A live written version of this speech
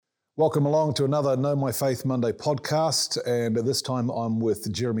Welcome along to another Know My Faith Monday podcast, and this time I'm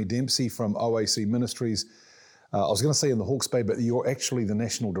with Jeremy Dempsey from OAC Ministries. I was going to say in the Hawke's Bay, but you're actually the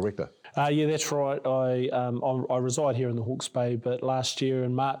National Director. Yeah, that's right. I reside here in the Hawke's Bay, but last year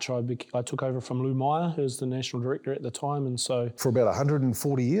in March I took over from Lou Meyer, who was the National Director at the time, and so... For about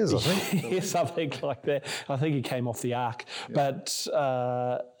 140 years, I think. Yeah, something like that. I think he came off the ark. Yeah. But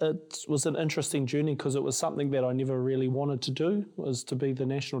it was an interesting journey because it was something that I never really wanted to do, was to be the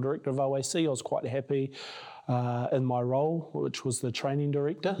National Director of OAC. I was quite happy in my role, which was the training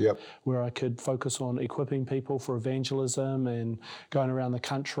director, where I could focus on equipping people for evangelism and going around the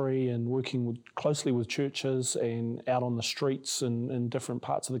country and working closely with churches and out on the streets and in different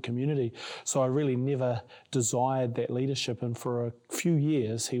parts of the community. So I really never desired that leadership. And for a few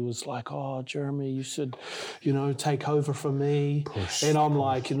years, he was like, "Oh, Jeremy, you should, take over from me." And I'm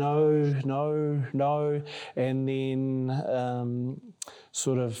like, no. And then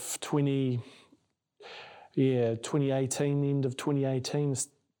sort of 2018, end of 2018,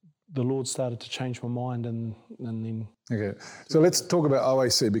 the Lord started to change my mind and then... Okay, so let's talk about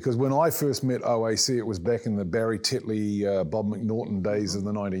OAC, because when I first met OAC, it was back in the Barry Tetley, Bob McNaughton days of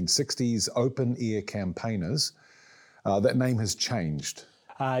the 1960s, Open Air Campaigners. That name has changed.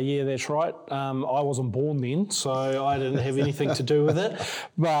 Yeah, that's right. I wasn't born then, so I didn't have anything to do with it.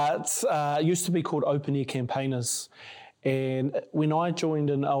 But it used to be called Open Air Campaigners. And when I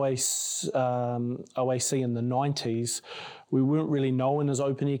joined in OAC in the 90s, we weren't really known as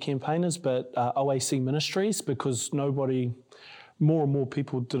Open Air Campaigners, but OAC Ministries, because more and more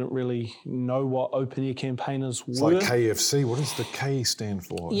people didn't really know what Open Air Campaigners were. It's like KFC. What does the K stand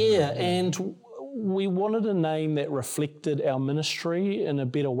for? Yeah, and we wanted a name that reflected our ministry in a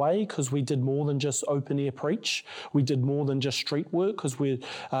better way, because we did more than just open air preach. We did more than just street work, because we're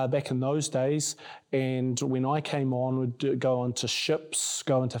back in those days. And when I came on, we'd go onto ships,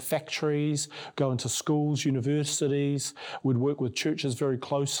 go into factories, go into schools, universities. We'd work with churches very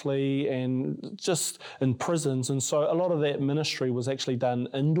closely and just in prisons. And so a lot of that ministry was actually done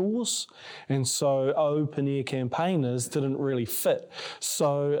indoors. And so Open Air Campaigners didn't really fit.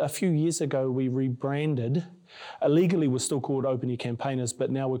 So a few years ago, we rebranded. Legally, we're still called Open Air Campaigners,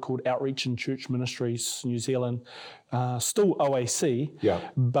 but now we're called Outreach and Church Ministries New Zealand. Still OAC,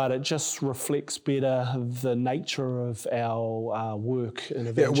 but it just reflects better the nature of our work in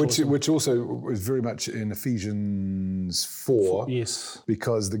evangelism. Which also was very much in Ephesians 4. Yes.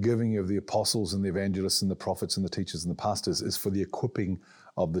 Because the giving of the apostles and the evangelists and the prophets and the teachers and the pastors is for the equipping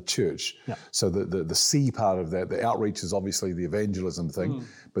of the church. Yeah. So the C part of that, the outreach is obviously the evangelism thing,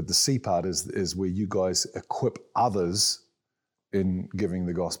 but the C part is where you guys equip others in giving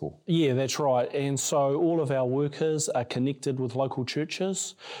the gospel. Yeah, that's right. And so all of our workers are connected with local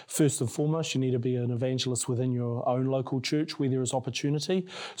churches. First and foremost, you need to be an evangelist within your own local church where there is opportunity,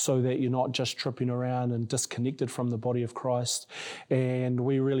 so that you're not just tripping around and disconnected from the body of Christ. And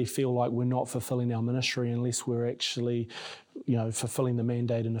we really feel like we're not fulfilling our ministry unless we're actually, fulfilling the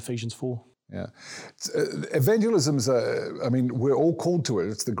mandate in Ephesians 4. Yeah. Evangelism's, we're all called to it.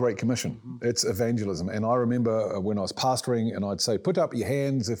 It's the Great Commission. Mm-hmm. It's evangelism. And I remember when I was pastoring and I'd say, put up your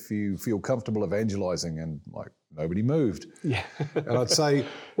hands if you feel comfortable evangelizing. And nobody moved. Yeah. And I'd say,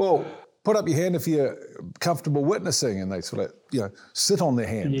 well, put up your hand if you're comfortable witnessing. And they sort of, sit on their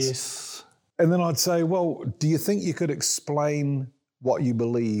hands. Yes. And then I'd say, well, do you think you could explain what you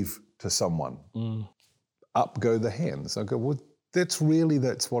believe to someone? Up go the hands. I go, well, that's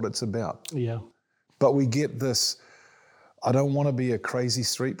what it's about. Yeah. But we get this, I don't want to be a crazy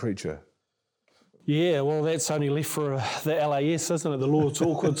street preacher. Yeah, well, that's only left for the LAS, isn't it? The Lord's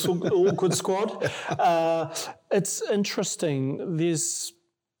Awkward Squad. It's interesting.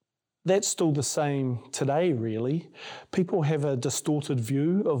 That's still the same today, really. People have a distorted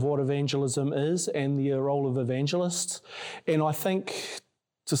view of what evangelism is and the role of evangelists. And I think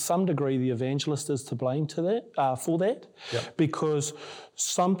to some degree, the evangelist is to blame for that, because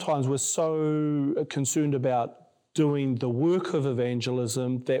sometimes we're so concerned about doing the work of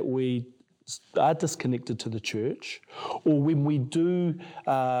evangelism that we are disconnected to the church, or when we do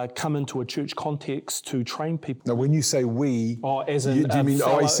come into a church context to train people. Now, when you say we, do you mean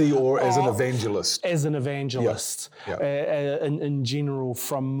OAC or as an evangelist? As an evangelist, in general,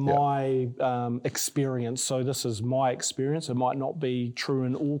 from my experience. So this is my experience. It might not be true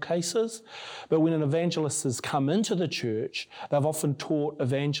in all cases, but when an evangelist has come into the church, they've often taught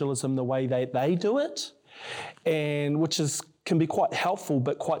evangelism the way they do it, and which is can be quite helpful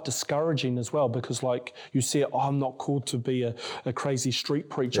but quite discouraging as well, because like you say, I'm not called to be a crazy street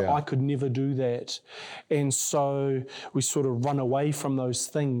preacher. Yeah. I could never do that. And so we sort of run away from those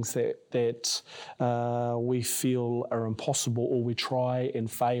things that we feel are impossible, or we try and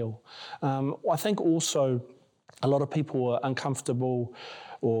fail. I think also a lot of people are uncomfortable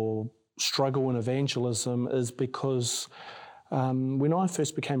or struggle in evangelism is because when I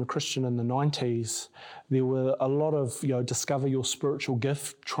first became a Christian in the 90s, there were a lot of, discover your spiritual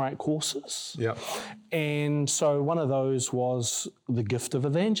gift courses. Yeah. And so one of those was the gift of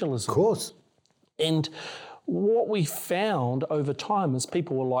evangelism. Of course. And what we found over time is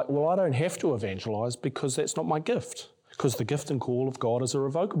people were like, well, I don't have to evangelize because that's not my gift. Because the gift and call of God is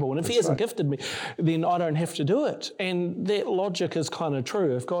irrevocable. And if He hasn't gifted me, then I don't have to do it. And that logic is kind of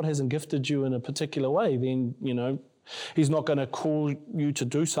true. If God hasn't gifted you in a particular way, then, He's not going to call you to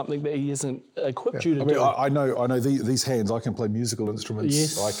do something that He hasn't equipped you to do. I know these hands, I can play musical instruments,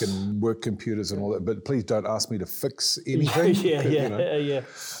 Yes. I can work computers and all that, but please don't ask me to fix anything. Yeah.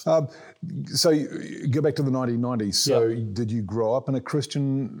 So you go back to the 1990s. So did you grow up in a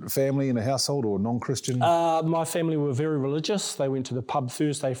Christian family, in a household, or non-Christian? My family were very religious. They went to the pub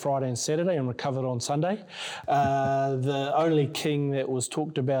Thursday, Friday and Saturday and recovered on Sunday. The only king that was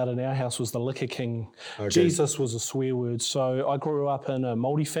talked about in our house was the liquor king. Okay. Jesus was a swear word. So I grew up in a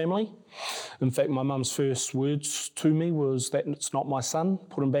Māori family. In fact, my mum's first words to me was that it's not my son,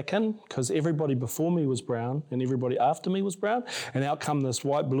 put him back in, because everybody before me was brown and everybody after me was brown, and out come this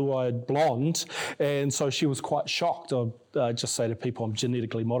white, blue-eyed blonde, and so she was quite shocked. I just say to people, I'm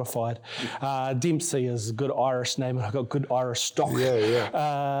genetically modified. Dempsey is a good Irish name, and I've got good Irish stock.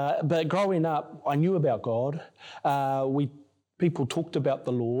 But growing up, I knew about God. People talked about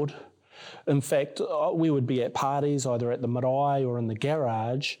the Lord. In fact, we would be at parties, either at the marae or in the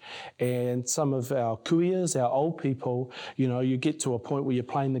garage, and some of our kuias, our old people, you get to a point where you're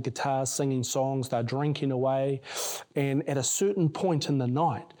playing the guitar, singing songs, they're drinking away, and at a certain point in the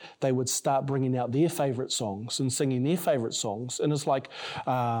night, they would start bringing out their favourite songs and singing their favourite songs, and it's like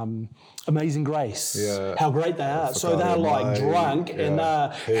Amazing Grace, how great they are. So they're like drunk and they're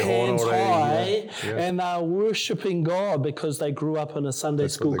hands high and they're worshipping God because they grew up in a Sunday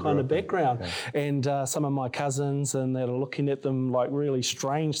school kind of background. And some of my cousins, and they're looking at them like really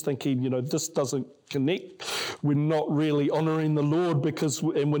strange, thinking, this doesn't connect. We're not really honouring the Lord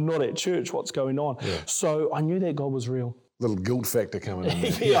and we're not at church. What's going on? So I knew that God was real. Little guilt factor coming in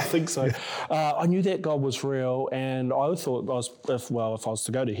there. Yeah, I think so. I knew that God was real, and I thought if I was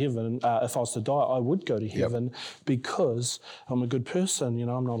to go to heaven, if I was to die, I would go to heaven because I'm a good person.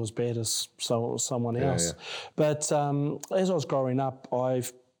 I'm not as bad as someone else. But as I was growing up,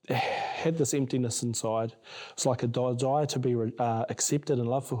 I've had this emptiness inside. It's like a desire to be accepted and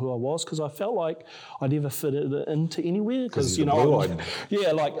loved for who I was, because I felt like I never fit into anywhere. Because I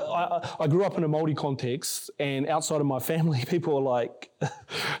grew up in a Māori context, and outside of my family, people are like,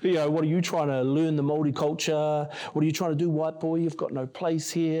 what are you trying to learn the Māori culture? What are you trying to do, white boy? You've got no place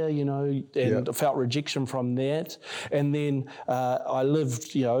here, and I felt rejection from that. And then I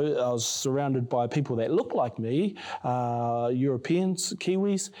lived, I was surrounded by people that looked like me, Europeans,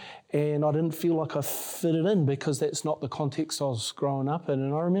 Kiwis, and I didn't feel like I fitted in because that's not the context I was growing up in.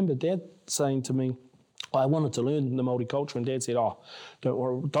 And I remember Dad saying to me, I wanted to learn the Māori culture, and Dad said,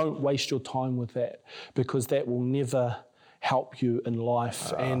 don't waste your time with that, because that will never help you in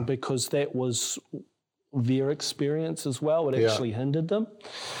life. And because that was their experience as well, it actually hindered them.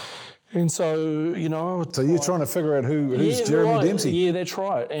 And so, So you're trying to figure out who's Jeremy Dempsey? Yeah, that's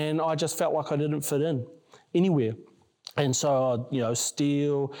right. And I just felt like I didn't fit in anywhere. And so,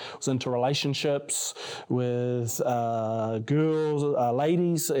 still was into relationships with girls,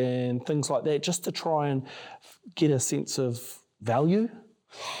 ladies, and things like that, just to try and get a sense of value.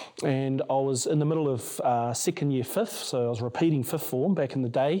 And I was in the middle of second year fifth, so I was repeating fifth form back in the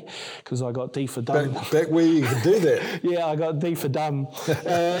day because I got D for dumb. Back where you could do that. Yeah, I got D for dumb.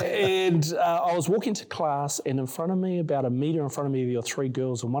 And I was walking to class, and in front of me, about a metre in front of me, there were three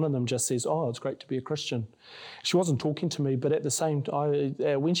girls, and one of them just says, it's great to be a Christian. She wasn't talking to me, but at the same time,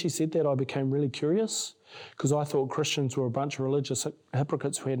 when she said that, I became really curious because I thought Christians were a bunch of religious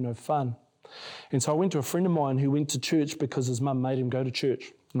hypocrites who had no fun. And so I went to a friend of mine who went to church because his mum made him go to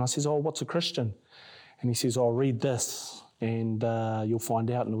church. And I says, what's a Christian? And he says, read this and you'll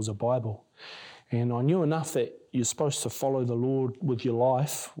find out. And it was a Bible. And I knew enough that you're supposed to follow the Lord with your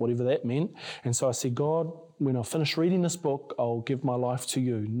life, whatever that meant. And so I said, God, when I finish reading this book, I'll give my life to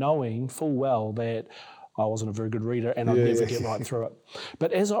you, knowing full well that I wasn't a very good reader and I'd never get right through it.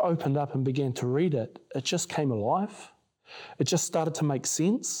 But as I opened up and began to read it, it just came alive. It just started to make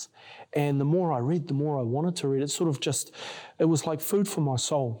sense. And the more I read, the more I wanted to read. It was like food for my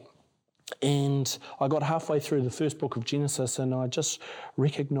soul. And I got halfway through the first book of Genesis, and I just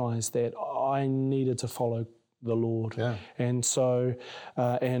recognized that I needed to follow the Lord. Yeah. And so,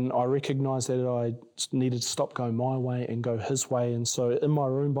 and I recognized that I needed to stop going my way and go His way. And so in my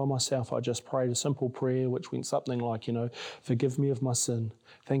room by myself, I just prayed a simple prayer, which went something like, forgive me of my sin.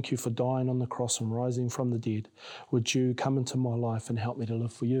 Thank you for dying on the cross and rising from the dead. Would you come into my life and help me to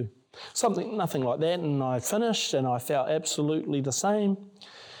live for you? Nothing like that. And I finished and I felt absolutely the same.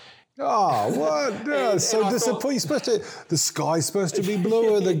 Oh, what? So disappointing. The sky's supposed to be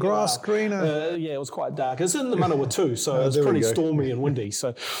bluer, the grass greener. Yeah, it was quite dark. It's in the Manawa too, so it's pretty stormy and windy.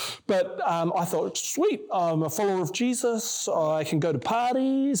 But I thought, sweet, I'm a follower of Jesus. I can go to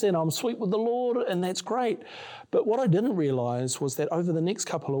parties and I'm sweet with the Lord, and that's great. But what I didn't realise was that over the next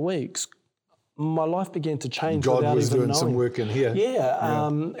couple of weeks, my life began to change. God was even doing knowing. some work in here. Yeah.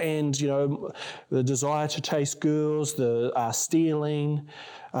 And the desire to chase girls, the stealing,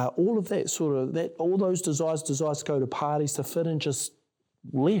 all of that all those desires to go to parties, to fit in, just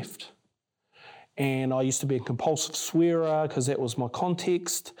left. And I used to be a compulsive swearer because that was my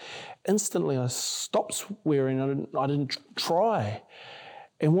context. Instantly, I stopped swearing. I didn't try.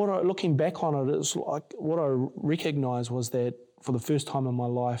 And looking back on it, it's like what I recognised was that for the first time in my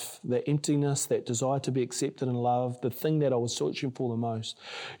life, the emptiness, that desire to be accepted and loved, the thing that I was searching for the most,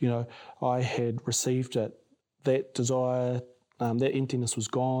 I had received it. That desire, that emptiness was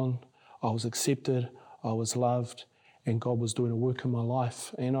gone. I was accepted, I was loved, and God was doing a work in my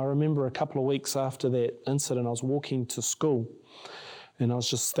life. And I remember a couple of weeks after that incident, I was walking to school, and I was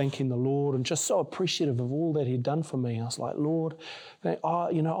just thanking the Lord and just so appreciative of all that He'd done for me. I was like, Lord,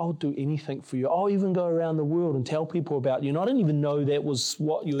 I'll do anything for you. I'll even go around the world and tell people about you. And I didn't even know that was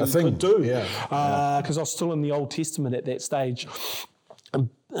what you could do. Because I was still in the Old Testament at that stage.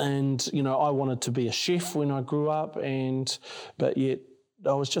 And I wanted to be a chef when I grew up, but yet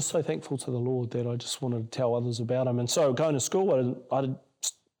I was just so thankful to the Lord that I just wanted to tell others about Him. And so going to school,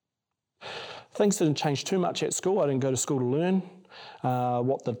 things didn't change too much at school. I didn't go to school to learn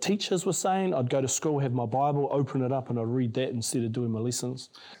what the teachers were saying. I'd go to school, have my Bible, open it up, and I'd read that instead of doing my lessons.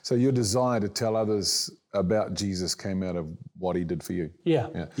 So your desire to tell others about Jesus came out of what He did for you?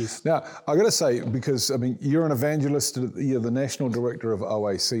 Yeah. Yes. Now, I've got to say, because, you're an evangelist, you're the national director of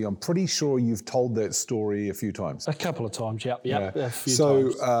OAC. I'm pretty sure you've told that story a few times. A couple of times, yep. Yeah. A few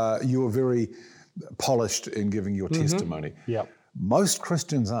times. So you were very polished in giving your testimony. Yep. Most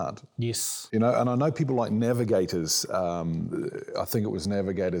Christians aren't. Yes. And I know people like Navigators. I think it was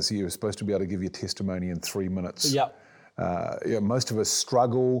Navigators. You were supposed to be able to give your testimony in 3 minutes. Yep. Most of us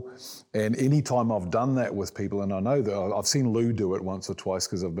struggle, and any time I've done that with people, and I know that I've seen Lou do it once or twice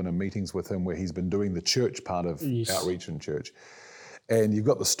because I've been in meetings with him where he's been doing the church part of outreach in church. And you've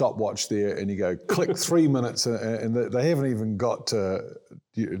got the stopwatch there, and you go click 3 minutes, and they haven't even got to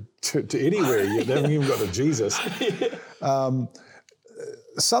anywhere yet. They haven't even got to Jesus.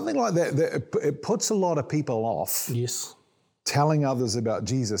 Something like that, it puts a lot of people off. Yes. Telling others about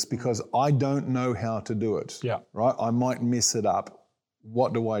Jesus because I don't know how to do it. Yeah. Right? I might mess it up.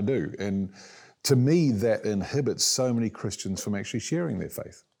 What do I do? And to me, that inhibits so many Christians from actually sharing their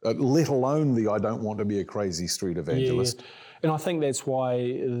faith, let alone I don't want to be a crazy street evangelist. Yeah. And I think that's why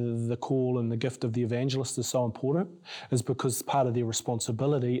the call and the gift of the evangelist is so important, is because part of their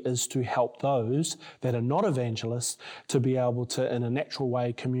responsibility is to help those that are not evangelists to be able to, in a natural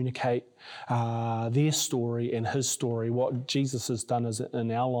way, communicate their story and His story, what Jesus has done in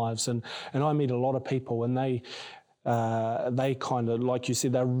our lives. And I meet a lot of people, and they kind of, like you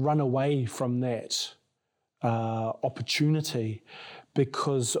said, they run away from that opportunity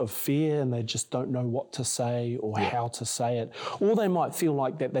because of fear, and they just don't know what to say or how to say it. Or they might feel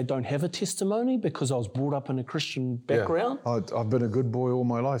like that they don't have a testimony because I was brought up in a Christian background. Yeah. I've been a good boy all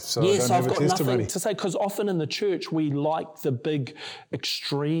my life, so yes, I don't have I've a got testimony. Nothing to say, because often in the church we like the big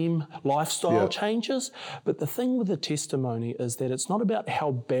extreme lifestyle changes. But the thing with the testimony is that it's not about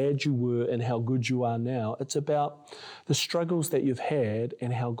how bad you were and how good you are now. It's about the struggles that you've had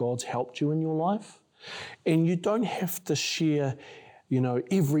and how God's helped you in your life. And you don't have to share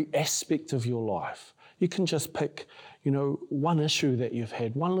every aspect of your life. You can just pick, one issue that you've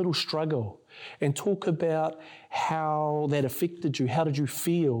had, one little struggle, and talk about how that affected you. How did you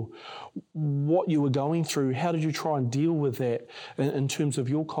feel? What you were going through? How did you try and deal with that in terms of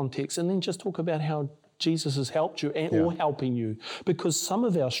your context? And then just talk about how Jesus has helped you or helping you, because some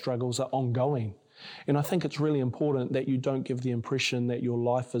of our struggles are ongoing. And I think it's really important that you don't give the impression that your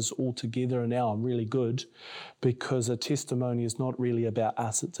life is all together and now I'm really good, because a testimony is not really about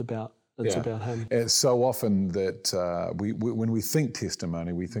us, it's about It's about him. It's so often that when we think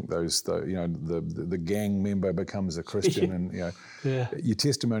testimony, we think the gang member becomes a Christian, and your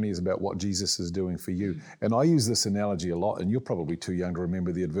testimony is about what Jesus is doing for you. And I use this analogy a lot, and you're probably too young to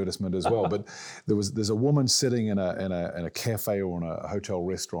remember the advertisement as well. But there's a woman sitting in a cafe or in a hotel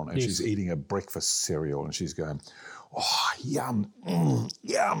restaurant, and she's eating a breakfast cereal, and she's going, "Oh, yum,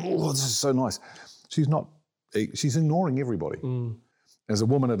 yum! Oh, this is so nice." She's ignoring everybody. There's a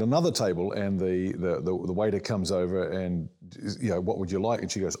woman at another table, and the waiter comes over and, what would you like?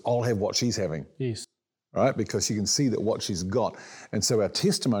 And she goes, "I'll have what she's having." Yes. Right? Because you can see that what she's got. And so our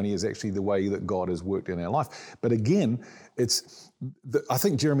testimony is actually the way that God has worked in our life. But again, I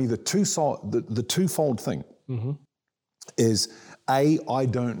think, Jeremy, the twofold thing is, A, I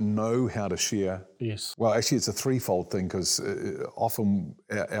don't know how to share. Yes. Well, actually, it's a threefold thing, because often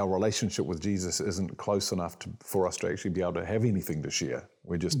our relationship with Jesus isn't close enough for us to actually be able to have anything to share.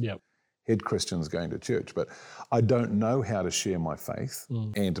 We're just head Christians going to church. But I don't know how to share my faith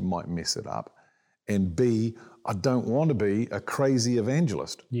and might mess it up. And B, I don't want to be a crazy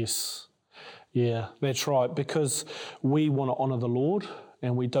evangelist. Yes. Yeah, that's right. Because we want to honour the Lord,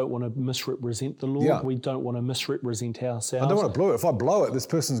 and we don't want to misrepresent the Lord. Yeah. We don't want to misrepresent ourselves. I don't want to blow it. If I blow it, this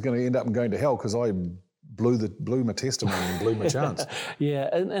person's going to end up going to hell because I blew my testimony and blew my chance. Yeah,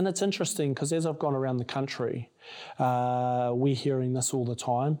 and it's interesting, because as I've gone around the country, we're hearing this all the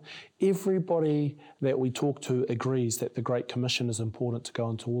time. Everybody that we talk to agrees that the Great Commission is important, to go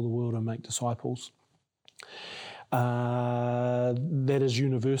into all the world and make disciples. That is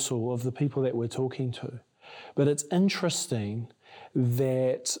universal of the people that we're talking to. But it's interesting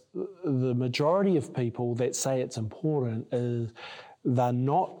that the majority of people that say it's important they're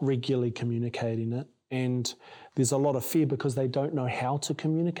not regularly communicating it, and there's a lot of fear because they don't know how to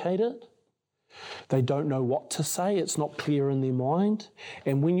communicate it. They don't know what to say. It's not clear in their mind.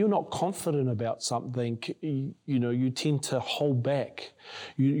 And when you're not confident about something, you tend to hold back.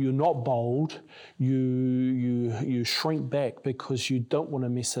 You're not bold. You shrink back because you don't want to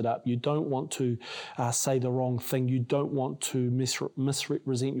mess it up. You don't want to say the wrong thing. You don't want to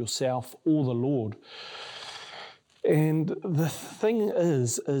misrepresent yourself or the Lord. And the thing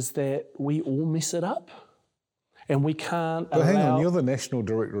is that we all mess it up. And we can't But hang on, you're the National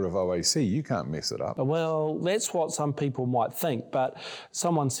Director of OAC. You can't mess it up. Well, that's what some people might think. But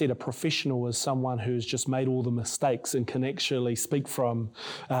someone said a professional is someone who's just made all the mistakes and can actually speak from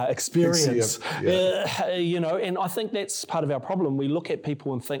experience. And I think that's part of our problem. We look at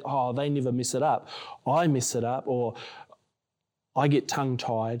people and think, oh, they never mess it up. I mess it up, or I get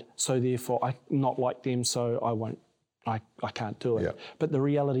tongue-tied, so therefore I'm not like them, so I won't. I can't do it. Yeah. But the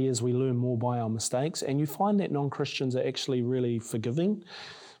reality is we learn more by our mistakes, and you find that non-Christians are actually really forgiving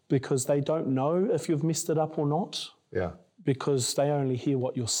because they don't know if you've messed it up or not. Yeah. Because they only hear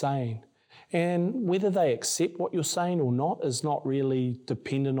what you're saying. And whether they accept what you're saying or not is not really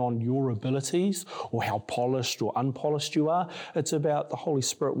dependent on your abilities or how polished or unpolished you are. It's about the Holy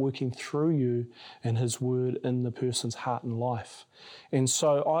Spirit working through you and His Word in the person's heart and life. And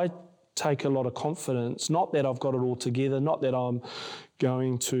so I take a lot of confidence, not that I've got it all together, not that I'm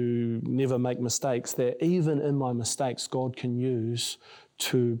going to never make mistakes, that even in my mistakes, God can use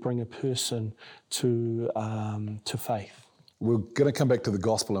to bring a person to faith. We're going to come back to the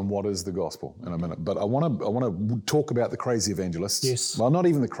gospel and what is the gospel in a minute, but I want to talk about the crazy evangelists. Yes. Well, not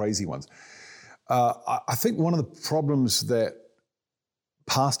even the crazy ones. I think one of the problems that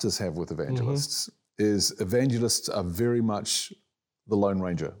pastors have with evangelists is evangelists are very much the Lone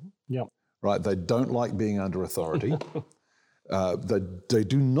Ranger. Yep. Right? They don't like being under authority. They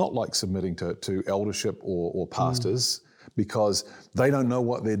do not like submitting to eldership or pastors because they don't know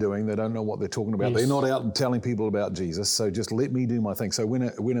what they're doing. They don't know what they're talking about. Yes. They're not out telling people about Jesus. So just let me do my thing. So when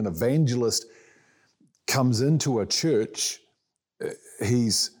an evangelist comes into a church, he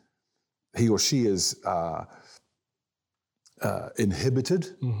or she is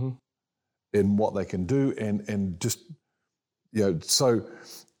inhibited in what they can do, and just so.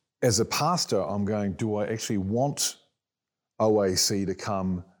 As a pastor, I'm going, do I actually want OAC to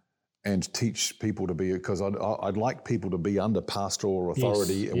come and teach people to be, because I'd like people to be under pastoral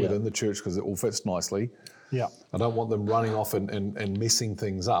authority within the church because it all fits nicely. Yeah. I don't want them running off and messing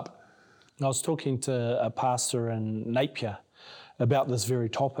things up. I was talking to a pastor in Napier about this very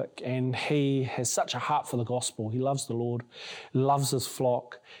topic, and he has such a heart for the gospel. He loves the Lord, loves his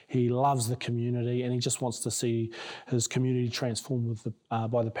flock, he loves the community, and he just wants to see his community transformed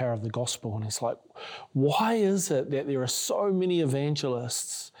by the power of the gospel. And he's like, why is it that there are so many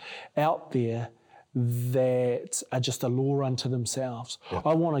evangelists out there that are just a law unto themselves. Yeah.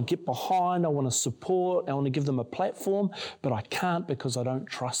 I want to get behind, I want to support, I want to give them a platform, but I can't because I don't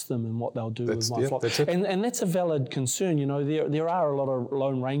trust them in what they'll do with my flock. And that's a valid concern. You know, there are a lot of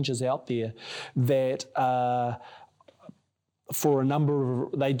lone rangers out there that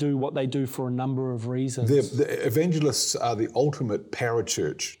they do what they do for a number of reasons. The evangelists are the ultimate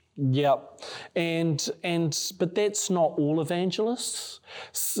parachurch. Yep, but that's not all evangelists.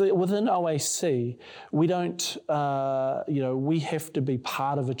 So within OAC, we don't, we have to be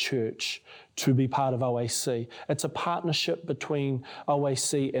part of a church to be part of OAC. It's a partnership between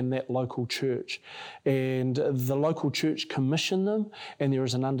OAC and that local church. And the local church commission them, and there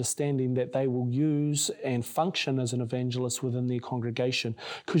is an understanding that they will use and function as an evangelist within their congregation.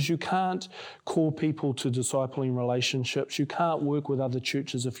 Because you can't call people to discipling relationships. You can't work with other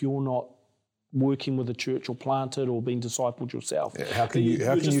churches if you're not working with a church or planted or being discipled yourself. Yeah, how can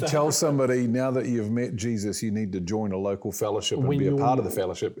you tell somebody now that you've met Jesus you need to join a local fellowship and be a part of the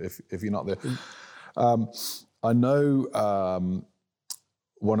fellowship if you're not there? I know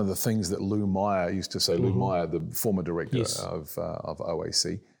one of the things that Lou Meyer used to say, Lou Meyer, the former director of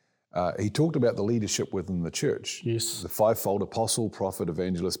OAC, he talked about the leadership within the church. Yes. The fivefold: apostle, prophet,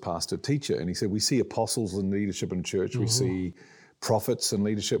 evangelist, pastor, teacher. And he said, we see apostles in leadership in church, we see prophets in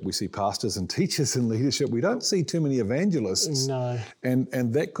leadership, we see pastors and teachers in leadership. We don't see too many evangelists. No. And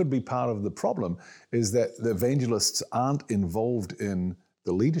that could be part of the problem, is that the evangelists aren't involved in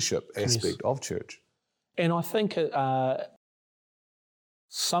the leadership aspect of church. And I think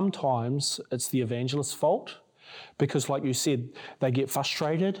sometimes it's the evangelist's fault. Because like you said, they get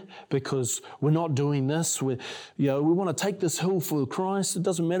frustrated because we're not doing this. We want to take this hill for Christ. It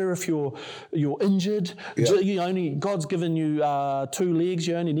doesn't matter if you're injured. Yeah. God's given you 2 legs.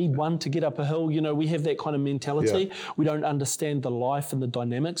 You only need one to get up a hill. You know, we have that kind of mentality. Yeah. We don't understand the life and the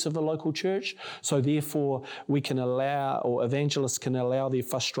dynamics of the local church. So therefore, evangelists can allow their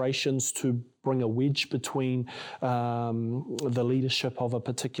frustrations to bring a wedge between the leadership of a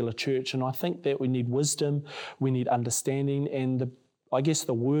particular church. And I think that we need wisdom, we need understanding, and I guess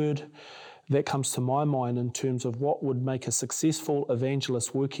the word that comes to my mind in terms of what would make a successful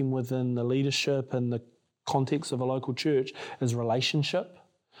evangelist working within the leadership and the context of a local church is relationship.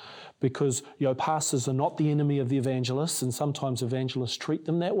 Because pastors are not the enemy of the evangelists, and sometimes evangelists treat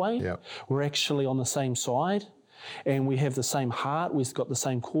them that way. Yeah. We're actually on the same side, and we have the same heart. We've got the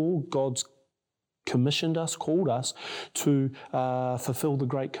same call. God's called us to fulfill the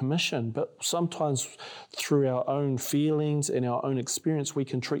Great Commission. But sometimes through our own feelings and our own experience, we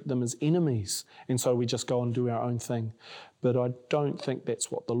can treat them as enemies. And so we just go and do our own thing. But I don't think that's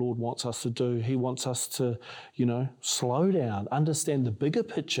what the Lord wants us to do. He wants us to, slow down, understand the bigger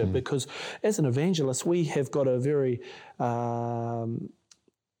picture, because as an evangelist, we have got a very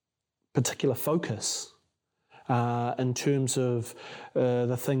particular focus. In terms of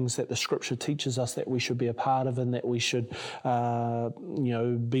the things that the Scripture teaches us that we should be a part of and that we should,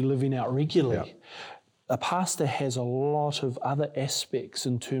 be living out regularly. Yeah. A pastor has a lot of other aspects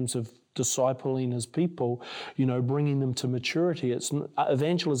in terms of discipling his people, bringing them to maturity.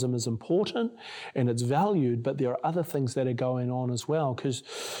 Evangelism is important and it's valued, but there are other things that are going on as well, because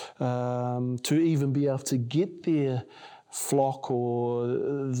to even be able to get their flock or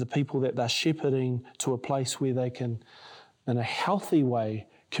the people that they're shepherding to a place where they can, in a healthy way,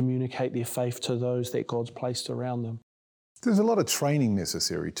 communicate their faith to those that God's placed around them. There's a lot of training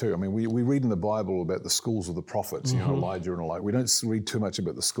necessary too. I mean, we read in the Bible about the schools of the prophets, Elijah and Elijah. We don't read too much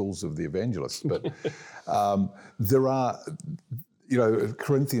about the schools of the evangelists, but there are,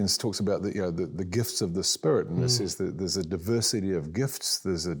 Corinthians talks about the gifts of the Spirit, and it says that there's a diversity of gifts,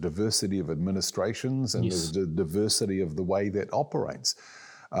 there's a diversity of administrations, and there's a diversity of the way that operates.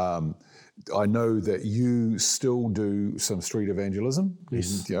 I know that you still do some street evangelism.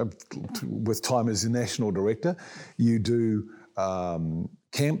 Yes. With time as a national director, you do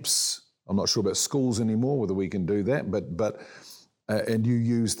camps. I'm not sure about schools anymore, whether we can do that, but and you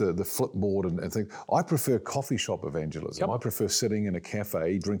use the flipboard and things. I prefer coffee shop evangelism. Yep. I prefer sitting in a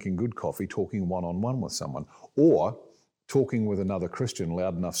cafe, drinking good coffee, talking one-on-one with someone, or talking with another Christian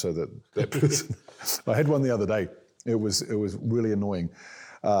loud enough so that person. I had one the other day. It was really annoying.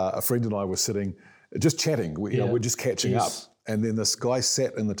 A friend and I were sitting, just chatting. We're just catching up. And then this guy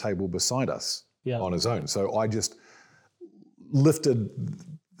sat in the table beside us on his own. So I just lifted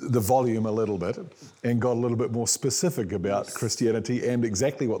the volume a little bit and got a little bit more specific about Christianity and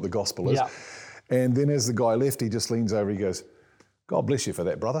exactly what the gospel is. And then as the guy left, he just leans over, he goes, "God bless you for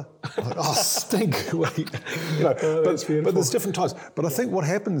that, brother." I'm like, oh, stink. But there's different types. But I think what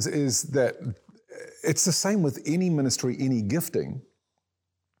happens is that it's the same with any ministry, any gifting.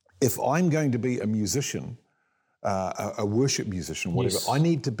 if I'm going to be a musician, a worship musician, whatever, Yes. I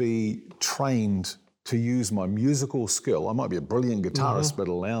need to be trained to use my musical skill. I might be a brilliant guitarist, but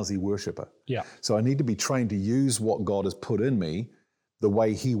a lousy worshiper. Yeah. So I need to be trained to use what God has put in me the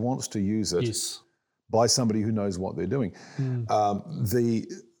way He wants to use it Yes. by somebody who knows what they're doing.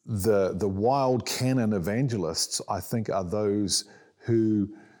 The wild canon evangelists, I think, are those who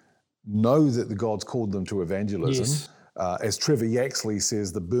know that the God's called them to evangelism. Yes. As Trevor Yaxley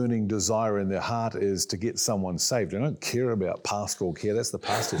says, the burning desire in their heart is to get someone saved. They don't care about pastoral care. That's the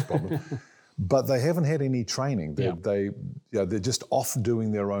pastor's problem. But they haven't had any training. They're just off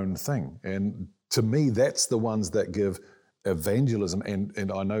doing their own thing. And to me, that's the ones that give evangelism,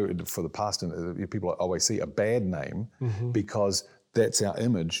 and I know for the pastor, people always see a bad name because that's our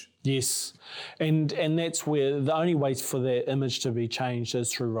image. Yes, and that's where the only way for that image to be changed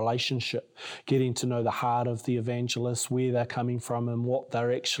is through relationship, getting to know the heart of the evangelist, where they're coming from and what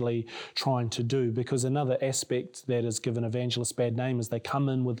they're actually trying to do. Because another aspect that has given evangelists bad name is they come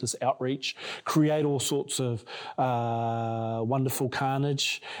in with this outreach, create all sorts of wonderful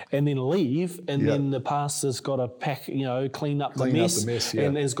carnage, and then leave, and then the pastor's got to clean up the mess,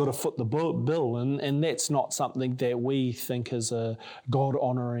 and has got to foot the bill, and that's not something that we think is a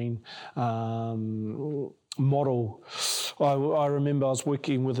God-honouring model. I remember I was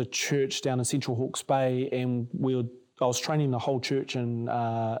working with a church down in Central Hawke's Bay, and I was training the whole church in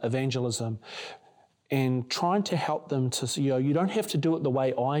evangelism and trying to help them to, you don't have to do it the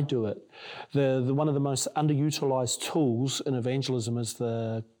way I do it. The one of the most underutilized tools in evangelism is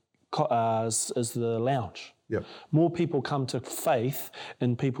the lounge. Yep. More people come to faith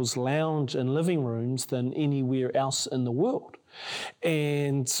in people's lounge and living rooms than anywhere else in the world.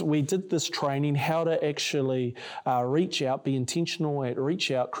 And we did this training, how to actually reach out, be intentional at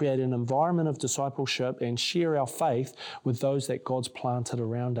reach out, create an environment of discipleship and share our faith with those that God's planted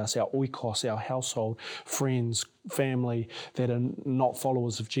around us, our oikos, our household, friends, family that are not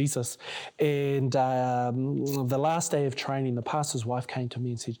followers of Jesus. And the last day of training, the pastor's wife came to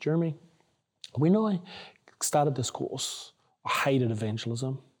me and said, Jeremy, when I started this course, I hated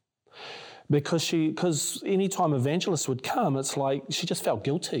evangelism. Because any time evangelists would come, it's like she just felt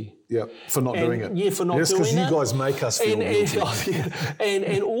guilty. Yeah, for not doing it. Yeah, for not doing it. Yes, because you guys make us feel guilty.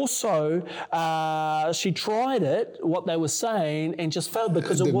 And also, she tried it, what they were saying, and just failed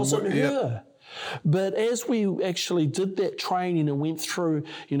because it wasn't her. But as we actually did that training and went through,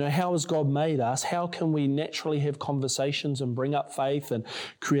 how has God made us? How can we naturally have conversations and bring up faith and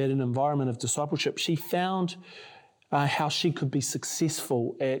create an environment of discipleship? She found how she could be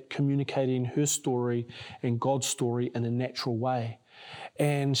successful at communicating her story and God's story in a natural way.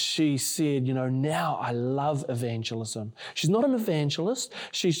 And she said, now I love evangelism. She's not an evangelist.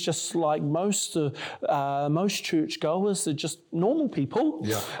 She's just like most churchgoers. They're just normal people.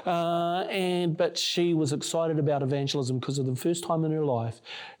 Yeah. But she was excited about evangelism because of the first time in her life,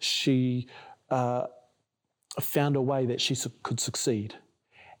 she found a way that she could succeed.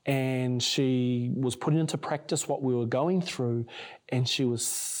 And she was putting into practice what we were going through, and she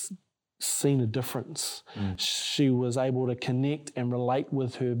was seeing a difference. She was able to connect and relate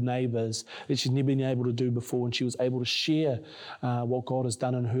with her neighbours that she'd never been able to do before, and she was able to share what God has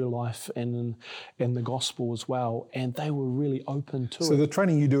done in her life and the gospel as well. And they were really open to it. So the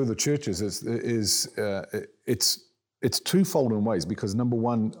training you do with the churches it's twofold in ways, because number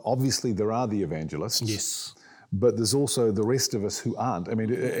one, obviously there are the evangelists. Yes. But there's also the rest of us who aren't. I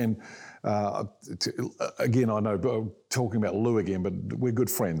mean, and again, I know, talking about Lou again, but we're good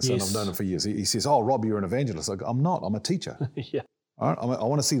friends, and I've known him for years. He says, "Oh, Rob, you're an evangelist." I go, "I'm not. I'm a teacher." Yeah. All right? I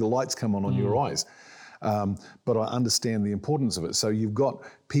want to see the lights come on your eyes. But I understand the importance of it. So you've got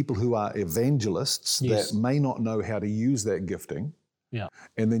people who are evangelists that may not know how to use that gifting. Yeah.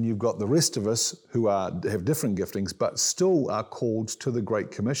 And then you've got the rest of us who have different giftings, but still are called to the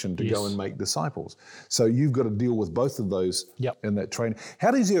Great Commission to go and make disciples. So you've got to deal with both of those in that training.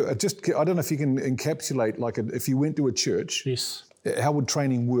 How does I don't know if you can encapsulate, if you went to a church, how would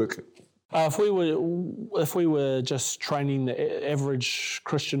training work? If we were just training the average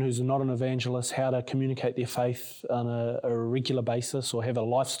Christian who's not an evangelist how to communicate their faith on a regular basis or have a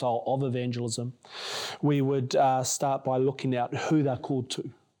lifestyle of evangelism, we would start by looking at who they're called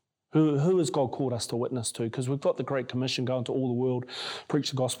to. Who has God called us to witness to? Because we've got the Great Commission, go into all the world, preach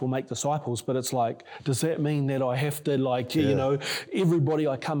the gospel, make disciples. But it's like, does that mean that I have to, everybody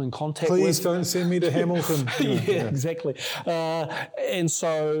I come in contact with? Please don't send me to Hamilton. Exactly. And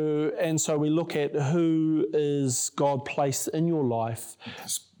so we look at who is God placed in your life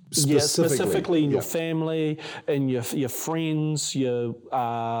Specifically in your family, in your friends, your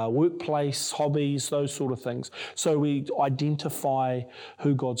workplace, hobbies, those sort of things. So we identify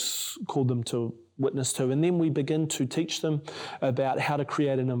who God's called them to witness to, and then we begin to teach them about how to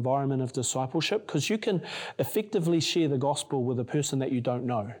create an environment of discipleship, because you can effectively share the gospel with a person that you don't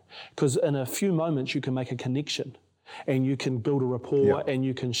know, because in a few moments you can make a connection and you can build a rapport and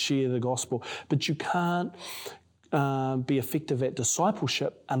you can share the gospel, but you can't be effective at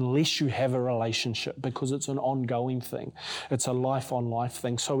discipleship unless you have a relationship, because it's an ongoing thing. It's a life-on-life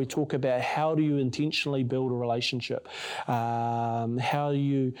thing. So we talk about how do you intentionally build a relationship? How do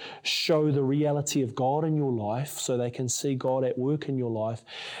you show the reality of God in your life so they can see God at work in your life?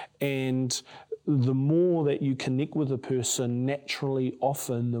 And the more that you connect with a person, naturally,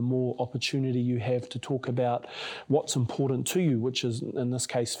 often, the more opportunity you have to talk about what's important to you, which is, in this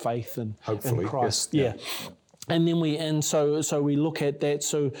case, faith in Christ. Yes. Yeah. And so we look at that.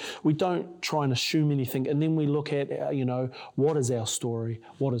 So we don't try and assume anything, and then we look at what is our story,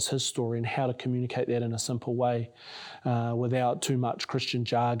 what is his story, and how to communicate that in a simple way, without too much Christian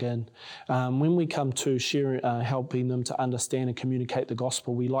jargon. When we come to sharing, helping them to understand and communicate the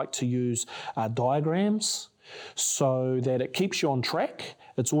gospel, we like to use diagrams so that it keeps you on track.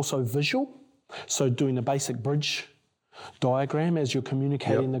 It's also visual, so doing a basic bridge diagram as you're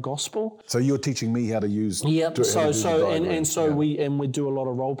communicating the gospel. So you're teaching me how to use. We do a lot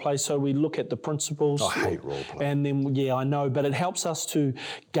of role play. So we look at the principles. I hate role play. And then I know, but it helps us to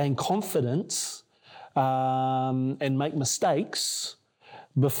gain confidence and make mistakes.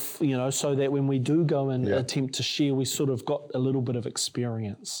 So that when we do go and attempt to share, we sort of got a little bit of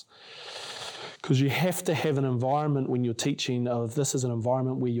experience. Because you have to have an environment when you're teaching of this is an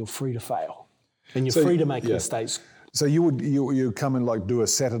environment where you're free to fail and you're free to make mistakes. So you come and do a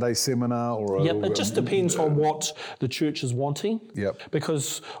Saturday seminar or it just depends on what the church is wanting. Yep.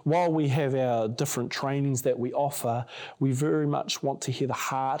 Because while we have our different trainings that we offer, we very much want to hear the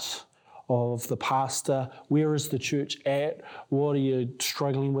heart of the pastor. Where is the church at? What are you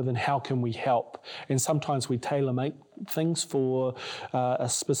struggling with, and how can we help? And sometimes we tailor-make things for a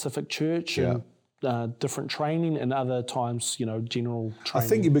specific church. Yeah. And different training, and other times, general training. I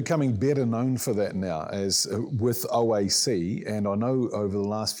think you're becoming better known for that now, as with OAC, and I know over the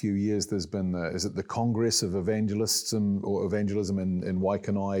last few years there's been, is it the Congress of Evangelism in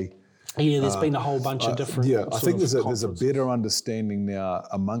Waikanae? Yeah, there's been a whole bunch of different. I think there's a better understanding now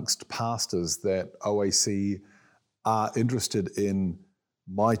amongst pastors that OAC are interested in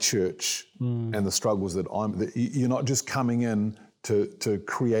my church and the struggles that you're not just coming in to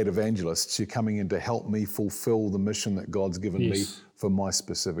create evangelists, you're coming in to help me fulfill the mission that God's given me for my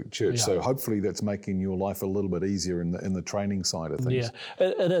specific church. Yeah. So hopefully that's making your life a little bit easier in the training side of things. Yeah,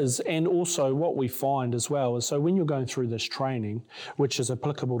 it is. And also what we find as well is, so when you're going through this training, which is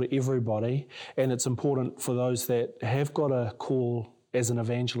applicable to everybody, and it's important for those that have got a call as an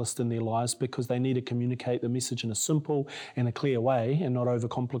evangelist in their lives, because they need to communicate the message in a simple and a clear way and not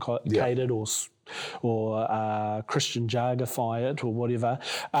overcomplicated or Christian jargify it or whatever.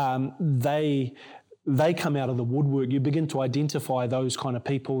 They come out of the woodwork. You begin to identify those kind of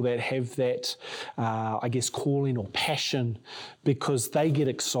people that have that, calling or passion, because they get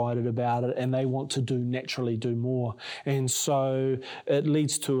excited about it and they want to naturally do more. And so it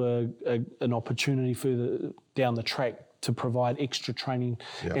leads to an opportunity further down the track to provide extra training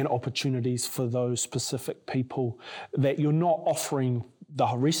and opportunities for those specific people that you're not offering the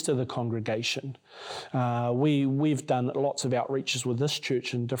rest of the congregation. We've done lots of outreaches with this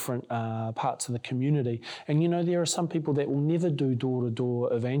church in different parts of the community. And there are some people that will never do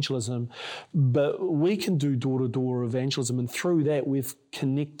door-to-door evangelism, but we can do door-to-door evangelism. And through that, we've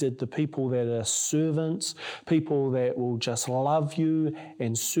connected the people that are servants, people that will just love you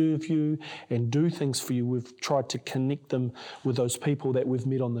and serve you and do things for you. We've tried to connect them with those people that we've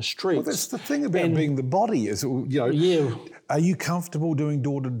met on the streets. Well, that's the thing about being the body is, are you comfortable doing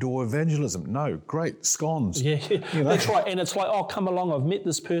door-to-door evangelism? No, great, scones. Yeah, that's right. And it's like, oh, come along, I've met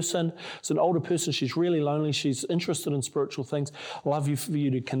this person. It's an older person, she's really lonely, she's interested in spiritual things. Love you for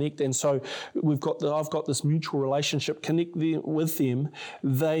you to connect. And so I've got this mutual relationship, connect with them.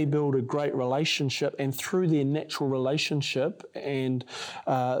 They build a great relationship, and through their natural relationship, and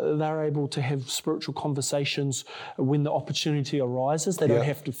they're able to have spiritual conversations when the opportunity arises. They don't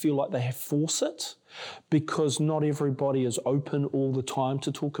have to feel like they have to force it, because not everybody is open all the time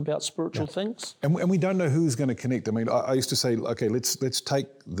to talk about spiritual things. And we don't know who's going to connect. I mean, I used to say, okay, let's take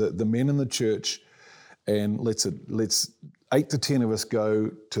the men in the church, and let's 8 to 10 of us go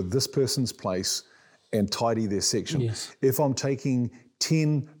to this person's place and tidy their section. Yes. If I'm taking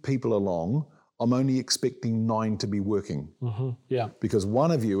 10 people along, I'm only expecting 9 to be working. Yeah. Because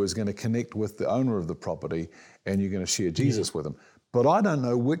one of you is going to connect with the owner of the property and you're going to share Jesus with them. But I don't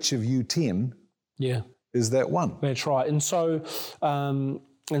know which of you 10 is that one. That's right. And so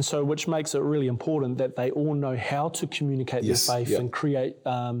which makes it really important that they all know how to communicate their faith and create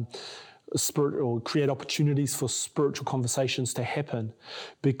create opportunities for spiritual conversations to happen,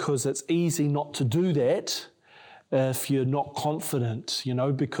 because it's easy not to do that if you're not confident,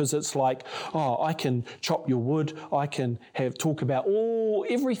 because it's like, oh, I can chop your wood, I can talk about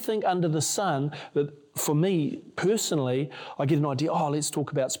everything under the sun. But for me personally, I get an idea, let's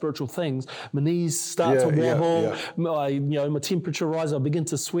talk about spiritual things. My knees start to wobble, my temperature rises, I begin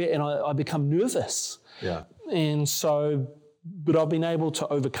to sweat, and I become nervous. Yeah. And so, but I've been able to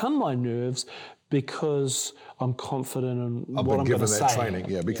overcome my nerves because I'm confident in what I'm going to say. I've been given that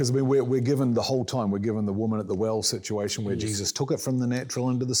training, because we're given the whole time, we're given the woman at the well situation where Jesus took it from the natural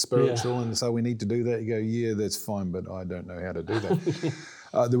into the spiritual, and so we need to do that. You go, yeah, that's fine, but I don't know how to do that.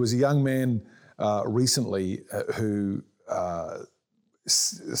 There was a young man recently who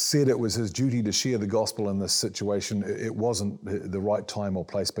said it was his duty to share the gospel in this situation. It wasn't the right time or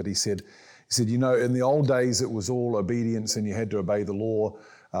place, but he said, in the old days it was all obedience and you had to obey the law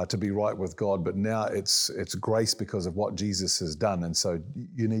to be right with God, but now it's grace because of what Jesus has done, and so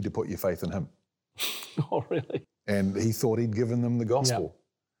you need to put your faith in him. Oh, really? And he thought he'd given them the gospel.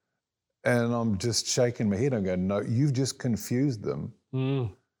 Yep. And I'm just shaking my head. I'm going, no, you've just confused them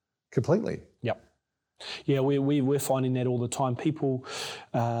completely. Yep. Yeah, we're finding that all the time. People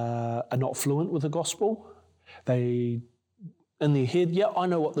are not fluent with the gospel. They, in their head, I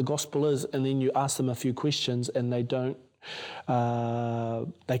know what the gospel is, and then you ask them a few questions and they don't.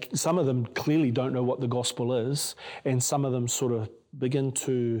 Some of them clearly don't know what the gospel is, and some of them sort of begin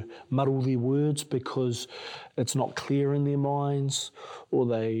to muddle their words because it's not clear in their minds, or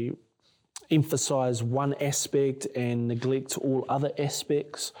they emphasize one aspect and neglect all other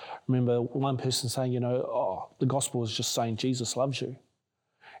aspects. I remember one person saying, the gospel is just saying Jesus loves you.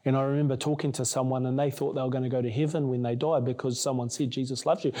 And I remember talking to someone and they thought they were going to go to heaven when they died because someone said Jesus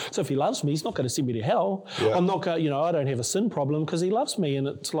loves you. So if he loves me, he's not going to send me to hell. Yeah. I'm not going, I don't have a sin problem because he loves me. And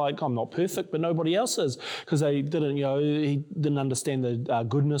it's like, I'm not perfect, but nobody else is, because they didn't, he didn't understand the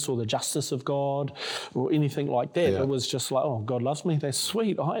goodness or the justice of God or anything like that. Yeah. It was just like, God loves me. That's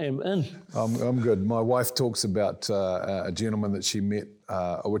sweet. I am in. I'm good. My wife talks about a gentleman that she met,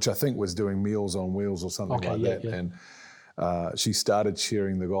 which I think was doing Meals on Wheels or something that. Yeah. And she started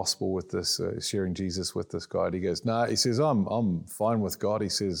sharing the gospel with this, sharing Jesus with this guy. And he goes, he says, I'm fine with God. He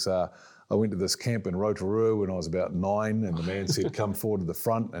says, I went to this camp in Rotorua when I was about 9, and the man said, come forward to the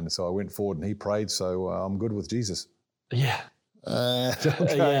front. And so I went forward and he prayed, so I'm good with Jesus. Yeah.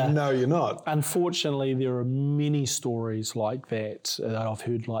 No, you're not. Unfortunately, there are many stories like that I've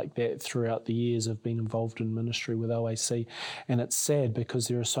heard like that throughout the years of being involved in ministry with OAC, and it's sad because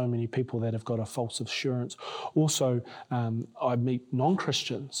there are so many people that have got a false assurance. Also, I meet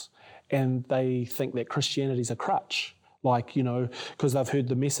non-Christians and they think that Christianity is a crutch. Because they've heard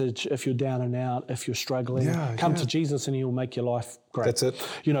the message, if you're down and out, if you're struggling, come to Jesus and he'll make your life great. That's it.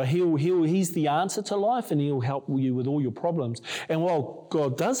 He's the answer to life and he'll help you with all your problems. And while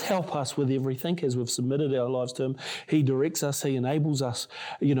God does help us with everything as we've submitted our lives to him, he directs us, he enables us.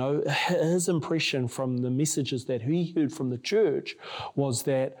 His impression from the messages that he heard from the church was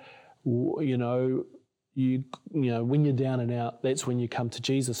that, when you're down and out, that's when you come to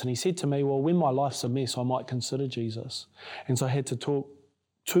Jesus. And he said to me, well, when my life's a mess, I might consider Jesus. And so I had to talk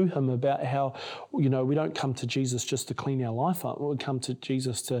to him about how, we don't come to Jesus just to clean our life up. We come to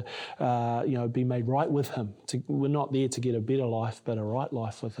Jesus to, be made right with him. We're not there to get a better life, but a right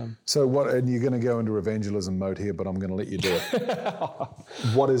life with him. So and you're going to go into evangelism mode here, but I'm going to let you do it.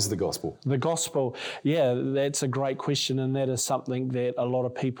 What is the gospel? The gospel, that's a great question. And that is something that a lot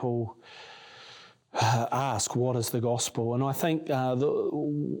of people ask, what is the gospel? And I think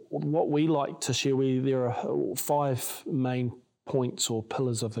what we like to share, there are 5 main points or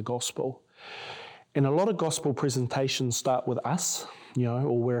pillars of the gospel. And a lot of gospel presentations start with us,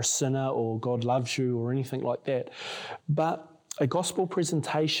 or we're a sinner, or God loves you, or anything like that. But a gospel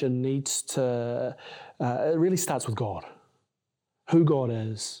presentation needs to, it really starts with God, who God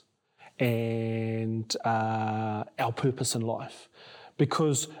is, and our purpose in life.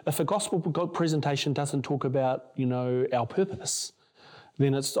 Because if a gospel presentation doesn't talk about, our purpose,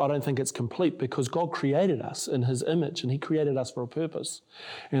 then I don't think it's complete, because God created us in his image and he created us for a purpose.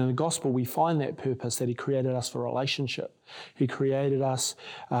 And in the gospel, we find that purpose, that he created us for a relationship. He created us,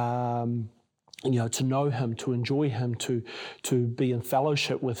 to know him, to enjoy him, to be in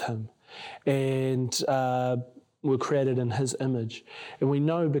fellowship with him. And We're created in his image. And we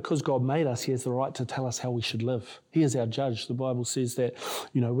know because God made us, he has the right to tell us how we should live. He is our judge. The Bible says that,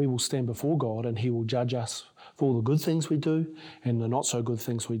 we will stand before God and he will judge us for all the good things we do and the not so good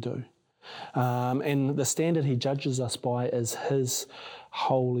things we do. And the standard he judges us by is his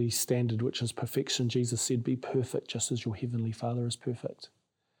holy standard, which is perfection. Jesus said, be perfect just as your heavenly Father is perfect.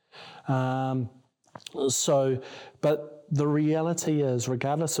 But the reality is,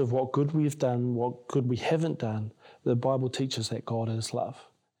 regardless of what good we've done, what good we haven't done, the Bible teaches that God is love.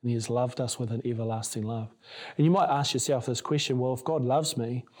 And he has loved us with an everlasting love. And you might ask yourself this question, well, if God loves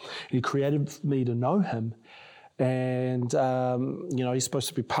me, he created me to know him, and he's supposed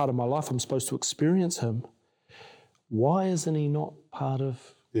to be part of my life, I'm supposed to experience him, why isn't he not part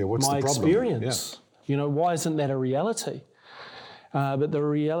of my experience? Yeah. Why isn't that a reality? But the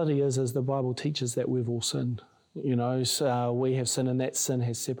reality is the Bible teaches that we've all sinned. So we have sinned, and that sin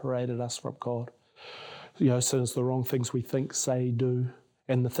has separated us from God. Sin is the wrong things we think, say, do,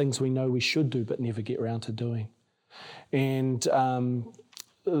 and the things we know we should do but never get around to doing. And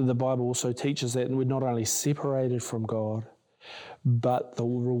the Bible also teaches that we're not only separated from God, but the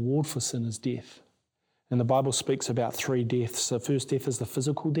reward for sin is death. And the Bible speaks about 3 deaths. The first death is the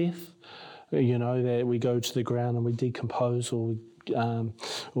physical death, that we go to the ground and we decompose, or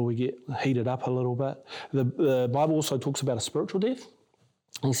we get heated up a little bit. The Bible also talks about a spiritual death.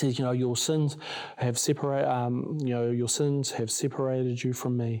 He says, your sins have separated you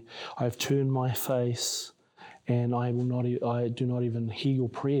from me. I have turned my face, and I do not even hear your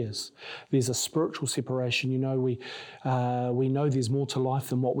prayers. There's a spiritual separation. We know there's more to life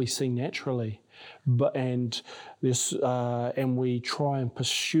than what we see naturally, and we try and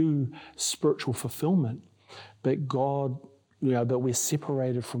pursue spiritual fulfillment, but God. But we're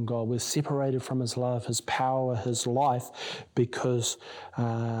separated from God. We're separated from his love, his power, his life, because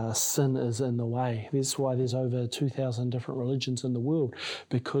sin is in the way. That's why there's over 2,000 different religions in the world,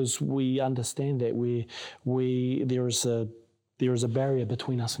 because we understand that there is a barrier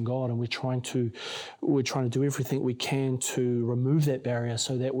between us and God, and we're trying to do everything we can to remove that barrier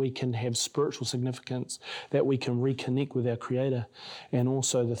so that we can have spiritual significance, that we can reconnect with our Creator. And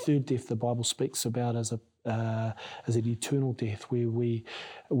also the third death the Bible speaks about as an eternal death, where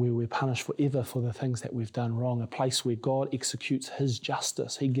we're punished forever for the things that we've done wrong, a place where God executes his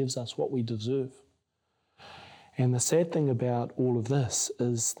justice. He gives us what we deserve. And the sad thing about all of this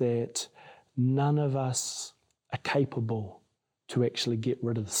is that none of us are capable to actually get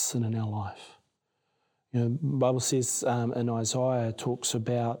rid of the sin in our life. The Bible says in Isaiah, talks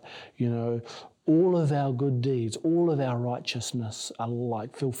about, all of our good deeds, all of our righteousness are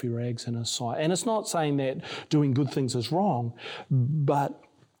like filthy rags in his sight. And it's not saying that doing good things is wrong, but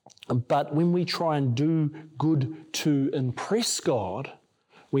when we try and do good to impress God,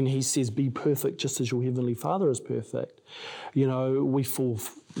 when he says, be perfect just as your heavenly Father is perfect, we fall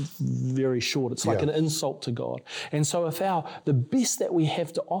very short. It's like an insult to God. And so if the best that we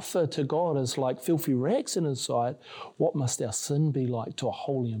have to offer to God is like filthy rags in his sight, what must our sin be like to a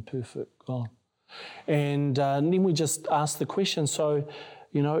holy and perfect God? And then we just ask the question, so,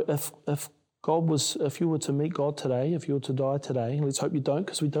 if you were to meet God today, if you were to die today, let's hope you don't,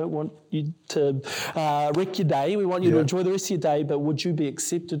 because we don't want you to wreck your day. We want you to enjoy the rest of your day, but would you be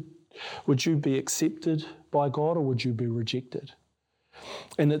accepted? Would you be accepted by God, or would you be rejected?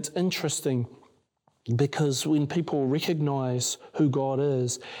 And it's interesting, because when people recognize who God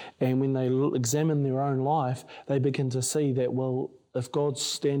is, and when they examine their own life, they begin to see that, well, if God's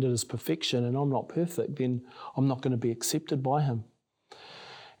standard is perfection and I'm not perfect, then I'm not going to be accepted by him.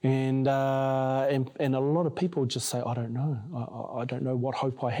 And a lot of people just say, I don't know. I don't know what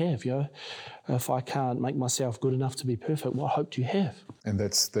hope I have. If I can't make myself good enough to be perfect, what hope do you have? And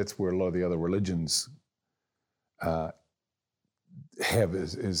that's where a lot of the other religions have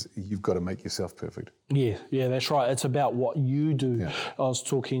is you've got to make yourself perfect. Yeah, that's right. It's about what you do. Yeah. I was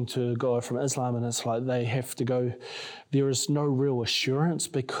talking to a guy from Islam, and it's like they have to go, there is no real assurance,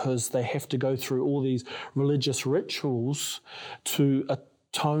 because they have to go through all these religious rituals to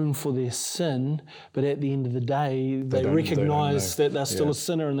atone for their sin, but at the end of the day, they recognise that they're still a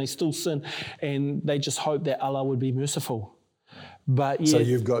sinner and they still sin, and they just hope that Allah would be merciful. But so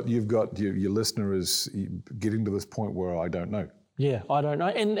you've got your listener is getting to this point where I don't know. Yeah, I don't know.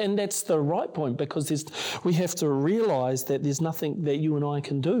 And that's the right point, because we have to realise that there's nothing that you and I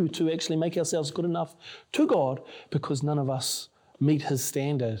can do to actually make ourselves good enough to God, because none of us meet his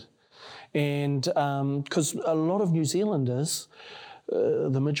standard. And because a lot of New Zealanders,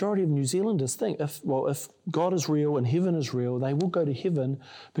 the majority of New Zealanders think if God is real and heaven is real, they will go to heaven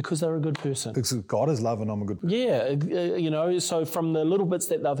because they're a good person. Because God is love and I'm a good person. Yeah, so from the little bits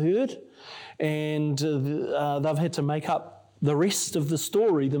that they've heard, and they've had to make up the rest of the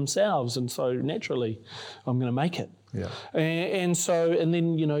story themselves, and so naturally, I'm going to make it. Yeah. And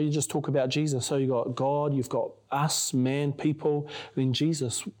then, you just talk about Jesus. So you've got God, you've got us, man, people, then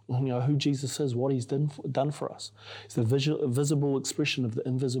Jesus, who Jesus is, what he's done for us. It's the visible expression of the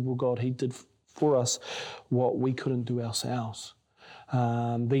invisible God. He did for us what we couldn't do ourselves.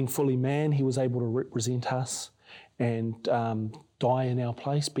 Being fully man, he was able to represent us and die in our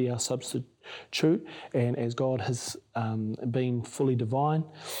place, be our substitute. And as God has been fully divine,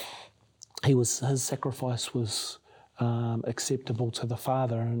 his sacrifice was acceptable to the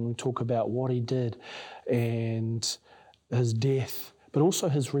Father, and we talk about what he did and his death, but also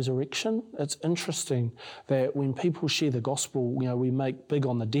his resurrection. It's interesting that when people share the gospel, we make big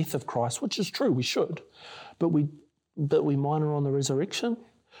on the death of Christ, which is true, we should, but we minor on the resurrection.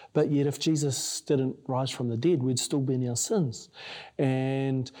 But yet if Jesus didn't rise from the dead, we'd still be in our sins.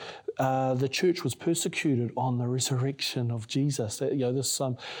 And the church was persecuted on the resurrection of Jesus.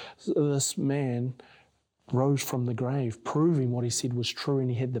 This man rose from the grave, proving what he said was true, and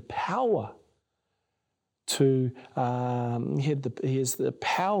he had the power to he has the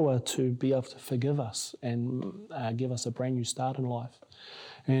power to be able to forgive us and give us a brand new start in life.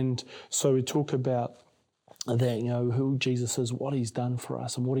 And so we talk about that, who Jesus is, what he's done for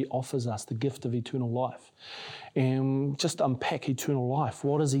us, and what he offers us, the gift of eternal life. And just unpack eternal life.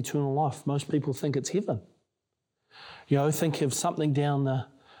 What is eternal life? Most people think it's heaven. Think of something down the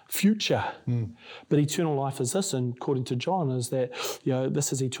future. But eternal life is this, and according to John, is that,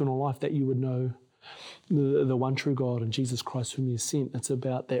 this is eternal life, that you would know the one true God and Jesus Christ whom he has sent. It's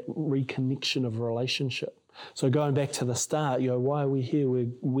about that reconnection of a relationship. So going back to the start, why are we here?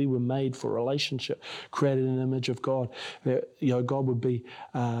 We were made for a relationship, created in the image of God. That God would be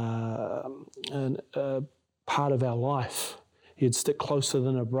a part of our life. He'd stick closer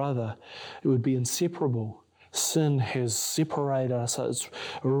than a brother. It would be inseparable. Sin has separated us, it's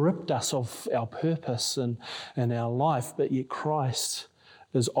ripped us of our purpose and our life, but yet Christ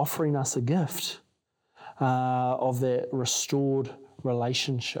is offering us a gift of that restored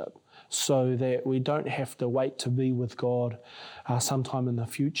relationship, so that we don't have to wait to be with God sometime in the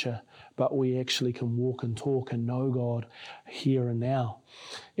future, but we actually can walk and talk and know God here and now.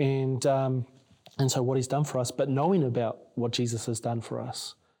 And so what he's done for us, but knowing about what Jesus has done for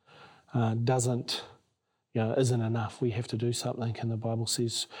us isn't enough. We have to do something, and the Bible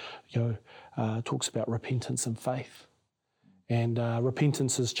says, talks about repentance and faith. And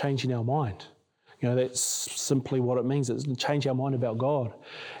repentance is changing our mind. That's simply what it means. It's change our mind about God.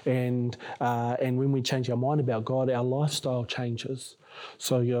 And when we change our mind about God, our lifestyle changes.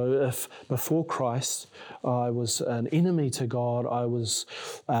 So, if before Christ I was an enemy to God, I was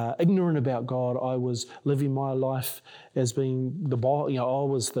ignorant about God, I was living my life as being I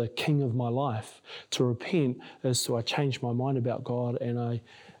was the king of my life. To repent is to I change my mind about God and I,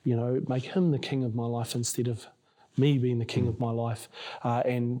 make him the king of my life instead of me being the king of my life,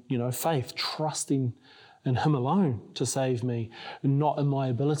 and faith, trusting in him alone to save me, not in my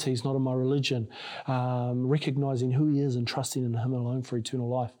abilities, not in my religion, recognizing who he is and trusting in him alone for eternal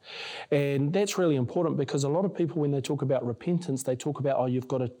life. And that's really important, because a lot of people, when they talk about repentance, they talk about, you've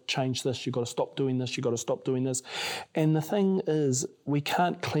got to change this, you've got to stop doing this, you've got to stop doing this. And the thing is, we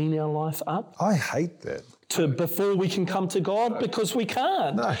can't clean our life up. I hate that. Before we can come to God, because we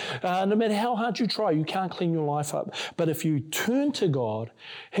can't. No matter how hard you try, you can't clean your life up. But if you turn to God,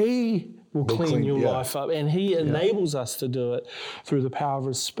 he will clean your life up, and he enables us to do it through the power of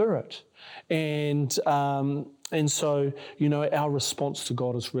his Spirit. And so, our response to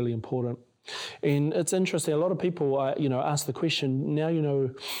God is really important. And it's interesting, a lot of people, ask the question, now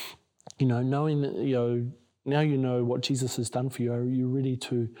knowing that, now you know what Jesus has done for you, are you ready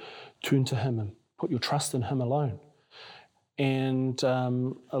to turn to him and put your trust in him alone? And a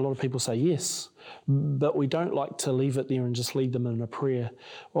lot of people say yes, but we don't like to leave it there and just lead them in a prayer.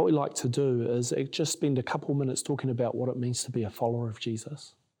 What we like to do is just spend a couple minutes talking about what it means to be a follower of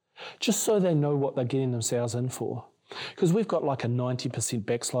Jesus, just so they know what they're getting themselves in for. Because we've got like a 90%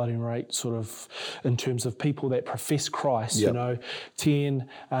 backsliding rate, sort of, in terms of people that profess Christ. 9 out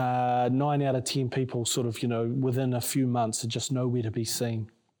of 10 people sort of, within a few months are just nowhere to be seen.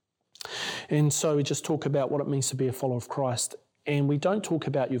 And so we just talk about what it means to be a follower of Christ. And we don't talk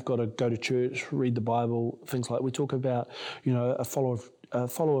about you've got to go to church, read the Bible, things like that. We talk about, a follower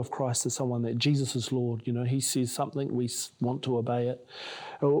of Christ is someone that Jesus is Lord. He says something, we want to obey it.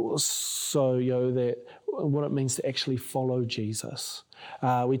 So, that what it means to actually follow Jesus.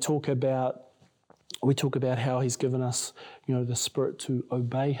 We talk about how he's given us, the Spirit to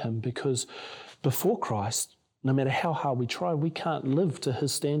obey him, because before Christ, no matter how hard we try, we can't live to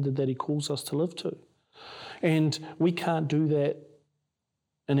his standard that he calls us to live to. And we can't do that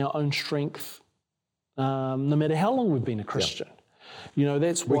in our own strength, no matter how long we've been a Christian.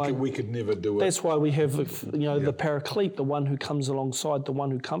 That's why we could never do it. That's why we have, the Paraclete, the one who comes alongside, the one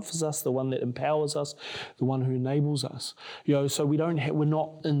who comforts us, the one that empowers us, the one who enables us. So we're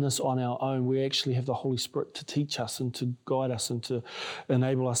not in this on our own. We actually have the Holy Spirit to teach us and to guide us and to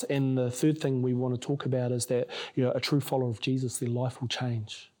enable us. And the third thing we want to talk about is that, a true follower of Jesus, their life will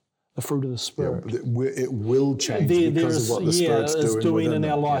change. The fruit of the Spirit. It will change because of what the Spirit's doing in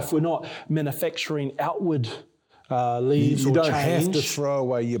our life. Yeah. We're not manufacturing outward leaves you or don't change. have to throw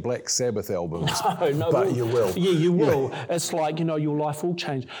away your Black Sabbath albums, no, but you will. Yeah, you will. It's like, your life will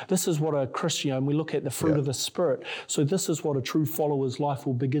change. This is what a Christian, and we look at the fruit of the Spirit. So this is what a true follower's life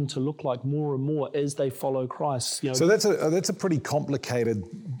will begin to look like more and more as they follow Christ. So that's a pretty complicated,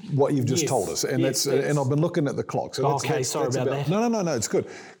 what you've just told us. And and I've been looking at the clock. So sorry about that. No, it's good.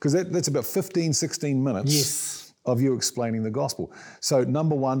 Because that's about 15, 16 minutes. Of you explaining the gospel. So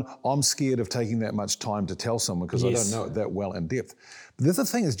number one, I'm scared of taking that much time to tell someone because I don't know it that well in depth. But the other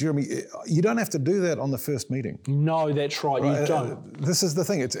thing is, Jeremy, you don't have to do that on the first meeting. No, that's right. You don't. This is the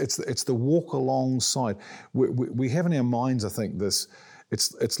thing. It's the walk alongside. We have in our minds, I think, this.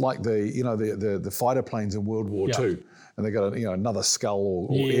 It's like the fighter planes in World War II, and they got another skull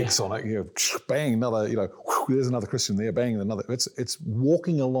or X on it. Bang, another. There's another Christian there. Bang, another. It's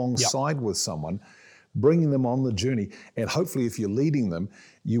walking alongside with someone, bringing them on the journey, and hopefully if you're leading them,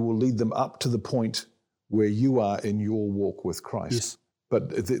 you will lead them up to the point where you are in your walk with Christ. Yes.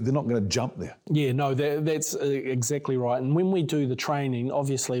 But they're not going to jump there. Yeah, no, that's exactly right. And when we do the training,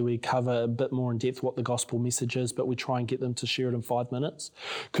 obviously we cover a bit more in depth what the gospel message is, but we try and get them to share it in 5 minutes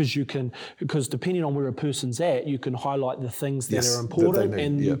because depending on where a person's at, you can highlight the things that are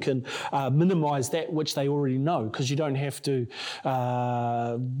important you can minimise that which they already know, because you don't have to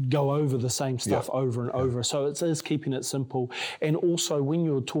go over the same stuff over and over. So it is keeping it simple. And also when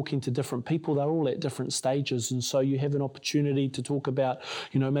you're talking to different people, they're all at different stages. And so you have an opportunity to talk about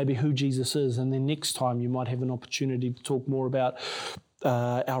maybe who Jesus is, and then next time you might have an opportunity to talk more about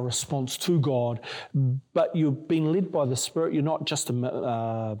our response to God. But you've been led by the Spirit. You're not just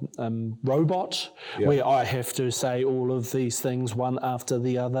a robot where I have to say all of these things one after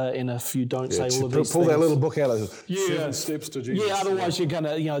the other, and if you don't say all of these pull things, that little book out of 7 steps to Jesus. Yeah, otherwise you're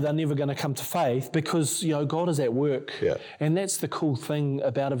gonna, they're never gonna come to faith, because God is at work. Yeah. And that's the cool thing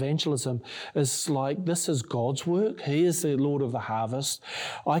about evangelism, is like, this is God's work. He is the Lord of the harvest.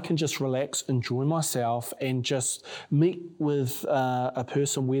 I can just relax, enjoy myself, and just meet with a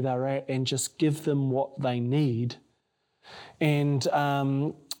person where they're at and just give them what they need, and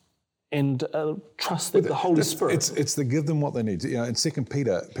trust that the Holy Spirit. It's the give them what they need. In 2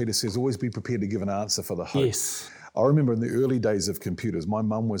 Peter says, always be prepared to give an answer for the hope. Yes. I remember in the early days of computers, my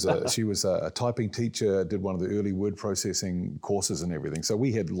mum was she was a typing teacher, did one of the early word processing courses and everything. So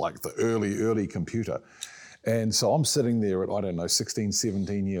we had like the early computer. And so I'm sitting there at, 16,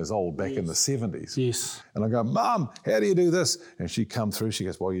 17 years old back in the 70s. Yes. And I go, Mum, how do you do this? And she'd come through, she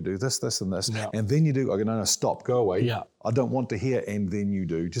goes, well, you do this, this, and this. Yeah. And then you do, I go, no, stop, go away. Yeah. I don't want to hear, and then you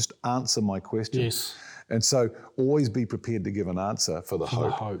do. Just answer my question. Yes. And so always be prepared to give an answer for the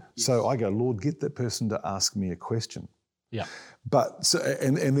hope. Yes. So I go, Lord, get that person to ask me a question. Yeah. But so,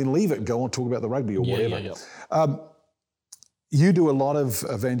 and then leave it, go on, talk about the rugby or whatever. Yeah. You do a lot of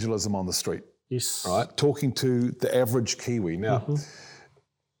evangelism on the street. Yes. Right, talking to the average Kiwi. Now,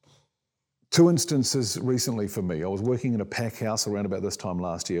 2 instances recently for me. I was working in a pack house around about this time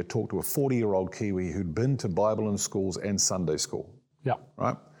last year, talked to a 40-year-old Kiwi who'd been to Bible in schools and Sunday school. Yeah.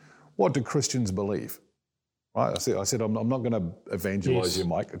 Right? What do Christians believe? Right? I said, I'm not going to evangelize you,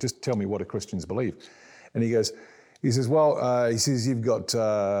 Mike. Just tell me what do Christians believe. And he says, you've got,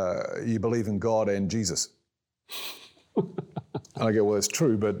 you believe in God and Jesus. And I go, well, it's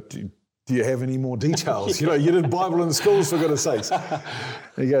true, but do you have any more details? You did Bible in the schools, for goodness sakes. And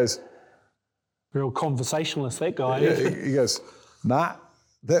he goes, real conversationalist, that guy. Yeah, he goes, nah,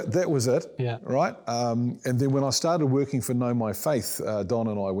 that was it. Yeah. Right? And then when I started working for Know My Faith, Don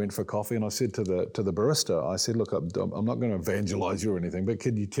and I went for coffee, and I said to the barista, I said, look, I'm not going to evangelize you or anything, but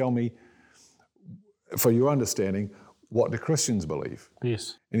could you tell me, for your understanding, what do Christians believe?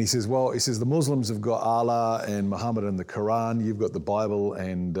 Yes. And he says, the Muslims have got Allah and Muhammad and the Quran, you've got the Bible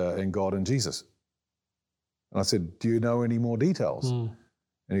and God and Jesus. And I said, do you know any more details? And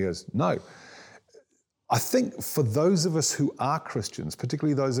he goes, no. I think for those of us who are Christians,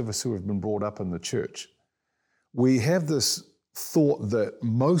 particularly those of us who have been brought up in the church, we have this thought that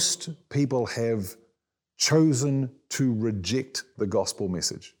most people have chosen to reject the gospel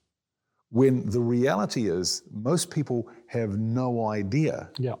message, when the reality is most people have no idea.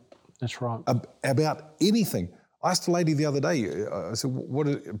 Yeah, that's right. About anything. I asked a lady the other day, I said,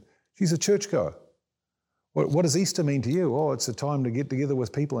 she's a churchgoer. What does Easter mean to you? Oh, it's a time to get together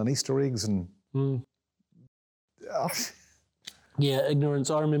with people and Easter eggs and... Yeah, ignorance.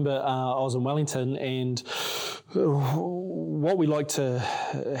 I remember I was in Wellington, and what we like to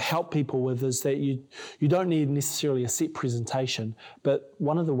help people with is that you don't need necessarily a set presentation, but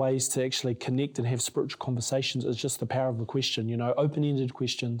one of the ways to actually connect and have spiritual conversations is just the power of the question, open-ended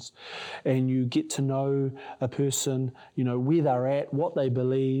questions, and you get to know a person, where they're at, what they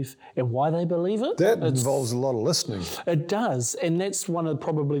believe, and why they believe it. That involves a lot of listening. It does, and that's one of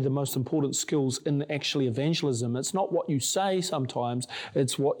probably the most important skills in actually evangelism. It's not what you say sometimes,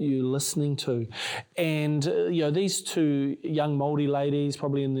 it's what you're listening to. And, these two young Māori ladies,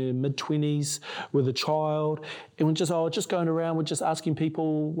 probably in their mid-20s, with a child, and we're just going around, we're just asking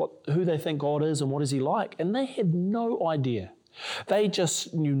people who they think God is and what is he like, and they had no idea. They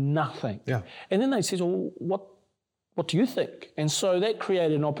just knew nothing. Yeah. And then they said, well, what do you think? And so that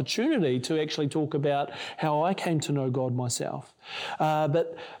created an opportunity to actually talk about how I came to know God myself.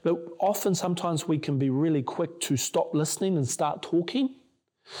 But often, sometimes we can be really quick to stop listening and start talking.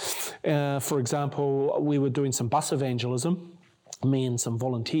 For example, we were doing some bus evangelism, me and some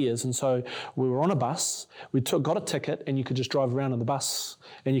volunteers, and so we were on a bus, got a ticket, and you could just drive around on the bus,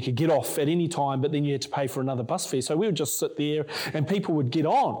 and you could get off at any time, but then you had to pay for another bus fare. So we would just sit there, and people would get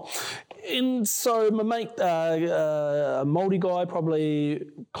on. And so my mate, a Māori guy, probably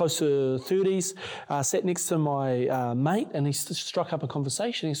close to 30s, sat next to my mate, and he struck up a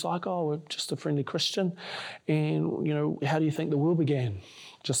conversation. He's like, oh, we're just a friendly Christian, and, how do you think the world began?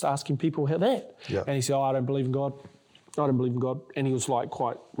 Just asking people how that. Yeah. And he said, oh, I don't believe in God. I don't believe in God. And he was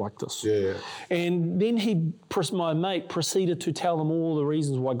quite like this. Yeah. And then my mate proceeded to tell them all the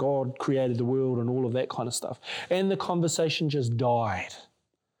reasons why God created the world and all of that kind of stuff. And the conversation just died.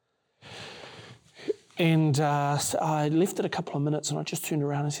 And so I left it a couple of minutes, and I just turned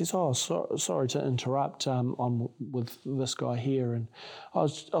around and says, oh, sorry to interrupt. I'm with this guy here. And I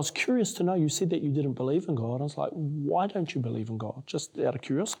was curious to know, you said that you didn't believe in God. I was like, why don't you believe in God? Just out of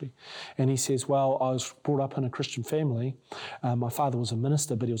curiosity. And he says, well, I was brought up in a Christian family. My father was a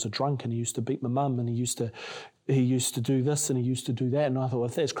minister, but he was a drunk, and he used to beat my mum, and he used to do this and he used to do that. And I thought,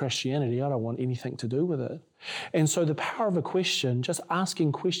 if that's Christianity, I don't want anything to do with it. And so the power of a question, just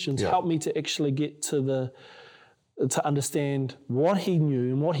asking questions, helped me to actually get to understand what he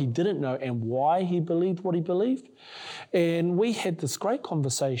knew and what he didn't know and why he believed what he believed. And we had this great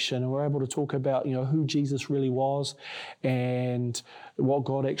conversation, and we were able to talk about, who Jesus really was and what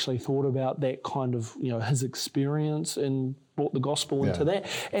God actually thought about that kind of, his experience, and brought the gospel into that.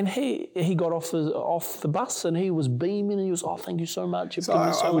 And he got off the bus, and he was beaming, and he was, oh, thank you so much.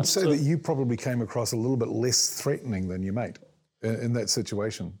 I would say that you probably came across a little bit less threatening than your mate in that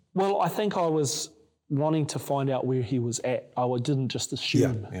situation. Well, I think I was wanting to find out where he was at. I didn't just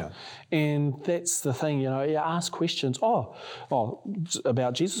assume. Yeah. And that's the thing, you ask questions. Oh,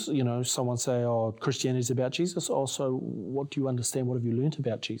 about Jesus, someone say, oh, Christianity is about Jesus. Oh, so what do you understand? What have you learned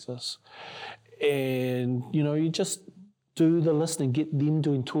about Jesus? And, you just do the listening, get them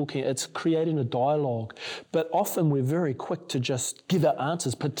doing talking. It's creating a dialogue. But often we're very quick to just give out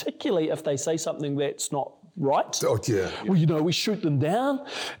answers, particularly if they say something that's not right. Oh, yeah. Well, we shoot them down,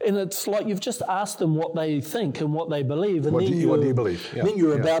 and it's like you've just asked them what they think and what they believe. And what do you believe? Yeah. Then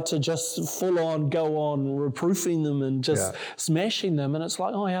you're about to just full on go on reproofing them and just smashing them. And it's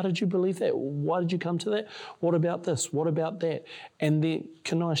like, oh, how did you believe that? Why did you come to that? What about this? What about that? And then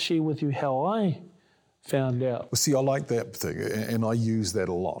can I share with you how I found out? Well, see, I like that thing, and I use that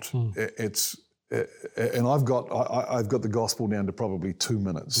a lot. And I've got the gospel down to probably 2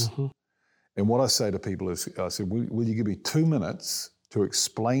 minutes. Mm-hmm. And what I say to people is, I said, will you give me 2 minutes to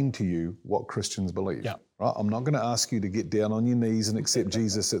explain to you what Christians believe? Yeah. Right? I'm not going to ask you to get down on your knees and accept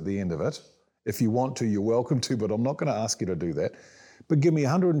Jesus at the end of it. If you want to, you're welcome to, but I'm not going to ask you to do that. But give me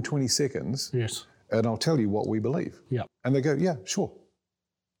 120 seconds, and I'll tell you what we believe. Yeah. And they go, yeah, sure.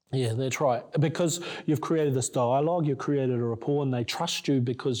 Yeah, that's right. Because you've created this dialogue, you've created a rapport, and they trust you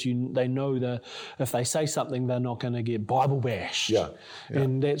because they know that if they say something, they're not going to get Bible bashed. Yeah.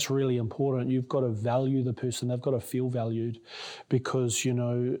 And that's really important. You've got to value the person. They've got to feel valued, because,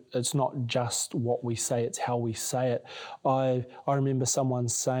 it's not just what we say, it's how we say it. I remember someone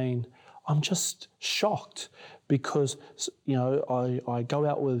saying, I'm just shocked because, I go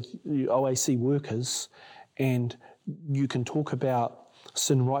out with OAC workers, and you can talk about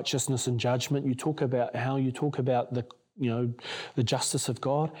sin, righteousness, and judgment. You talk about how you talk about the justice of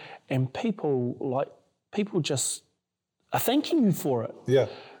God, and people just are thanking you for it. Yeah.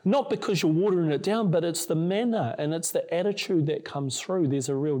 Not because you're watering it down, but it's the manner and it's the attitude that comes through. There's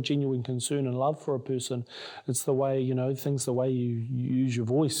a real genuine concern and love for a person. It's the way, things, the way you use your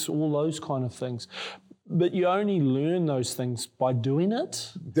voice, all those kind of things. But you only learn those things by doing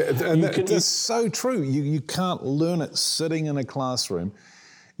it. And that's so true. You can't learn it sitting in a classroom.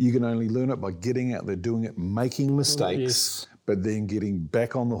 You can only learn it by getting out there, doing it, making mistakes, but then getting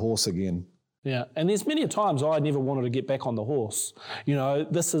back on the horse again. Yeah, and there's many times I never wanted to get back on the horse.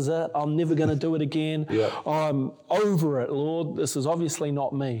 This is it. I'm never going to do it again. Yeah. I'm over it, Lord. This is obviously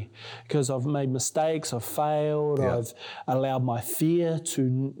not me because I've made mistakes. I've failed. Yeah. I've allowed my fear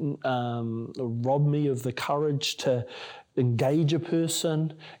to rob me of the courage to engage a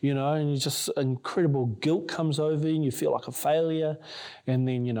person, and you just incredible guilt comes over you and you feel like a failure, and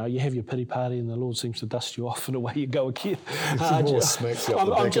then you have your pity party and the Lord seems to dust you off and away you go again. I'm just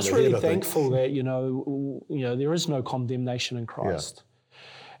really thankful that there is no condemnation in Christ.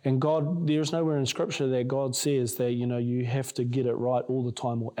 Yeah. And God, there is nowhere in Scripture that God says that you have to get it right all the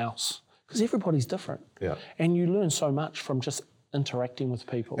time or else, because everybody's different. Yeah. And you learn so much from just interacting with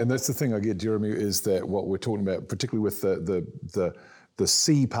people. And that's the thing I get, Jeremy, is that what we're talking about, particularly with the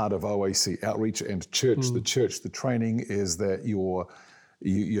C part of OAC, outreach and church, the training, is that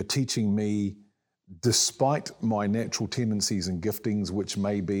you're teaching me, despite my natural tendencies and giftings, which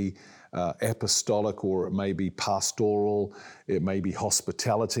may be apostolic, or it may be pastoral, it may be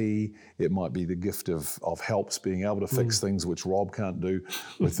hospitality, it might be the gift of helps, being able to fix things which Rob can't do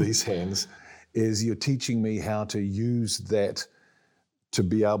with these hands, is you're teaching me how to use that to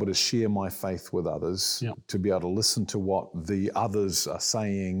be able to share my faith with others, to be able to listen to what the others are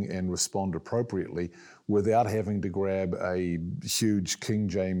saying and respond appropriately without having to grab a huge King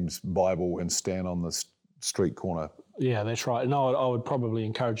James Bible and stand on the street corner. Yeah, that's right. No, I would probably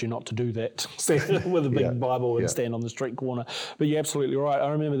encourage you not to do that, stand with a big Bible and stand on the street corner. But you're absolutely right. I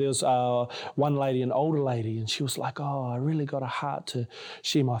remember there was one lady, an older lady, and she was like, I really got a heart to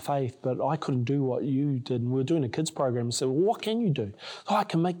share my faith, but I couldn't do what you did. And we were doing a kids program and said, well, what can you do? I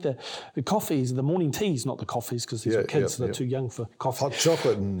can make the coffees, the morning teas, not the coffees, because these are kids that are too young for coffee. Hot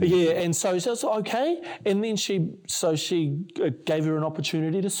chocolate. And so it's okay. And then she gave her an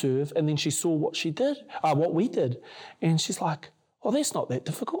opportunity to serve, and then she saw what she did, what we did. And she's like, that's not that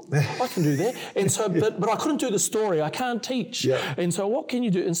difficult. I can do that. And so, but I couldn't do the story. I can't teach. Yeah. And so what can you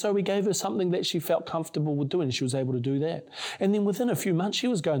do? And so we gave her something that she felt comfortable with doing. She was able to do that. And then within a few months, she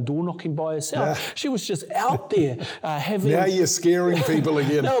was going door knocking by herself. Yeah. She was just out there having... Now you're scaring people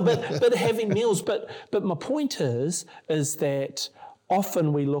again. No, but having meals. But my point is that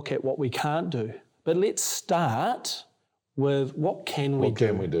often we look at what we can't do. But let's start with what can we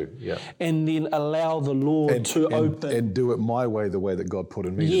do? Yeah. And then allow the Lord to open. And do it my way, the way that God put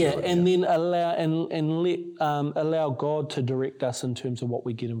in me. Yeah, and then allow God to direct us in terms of what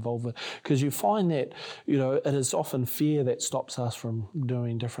we get involved with. Because you find that, it is often fear that stops us from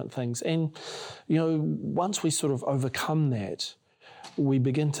doing different things. And, once we sort of overcome that, we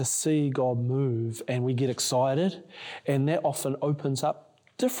begin to see God move and we get excited, and that often opens up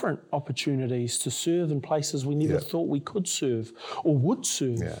different opportunities to serve in places we never thought we could serve or would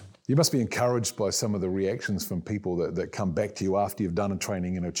serve. Yeah. You must be encouraged by some of the reactions from people that come back to you after you've done a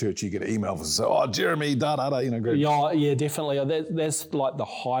training in a church. You get emails and say, Jeremy, great. Yeah, definitely. That's like the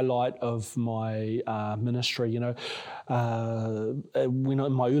highlight of my ministry, when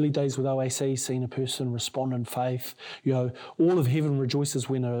in my early days with OAC, seeing a person respond in faith, all of heaven rejoices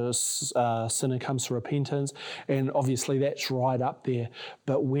when a sinner comes to repentance, and obviously that's right up there.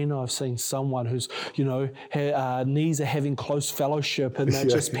 But when I've seen someone who's, knees are having close fellowship and they're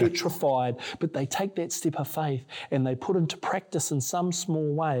just petrified, but they take that step of faith and they put into practice in some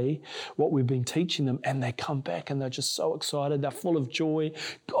small way what we've been teaching them, and they come back and they're just so excited, they're full of joy.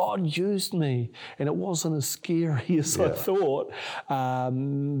 God used me, and it wasn't as scary as I thought.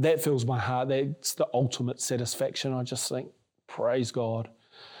 That fills my heart. That's the ultimate satisfaction. I just think, praise God,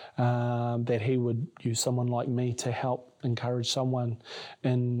 that He would use someone like me to help encourage someone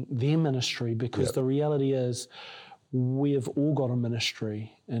in their ministry, because the reality is we've all got a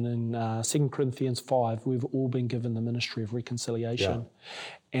ministry. And in 2 Corinthians 5, we've all been given the ministry of reconciliation.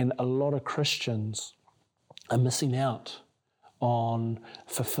 Yeah. And a lot of Christians are missing out on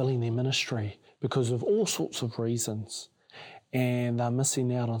fulfilling their ministry because of all sorts of reasons. And they're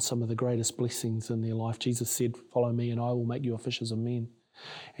missing out on some of the greatest blessings in their life. Jesus said, follow me and I will make you fishers of men.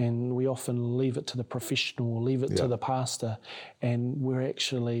 And we often leave it to the professional, leave it to the pastor, and we're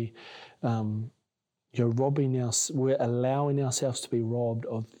actually we're allowing ourselves to be robbed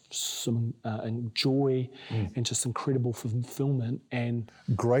of some joy and just incredible fulfillment. And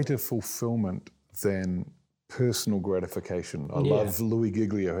greater fulfillment than personal gratification. I love Louis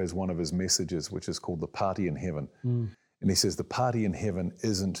Giglio has one of his messages, which is called The Party in Heaven. And he says the party in heaven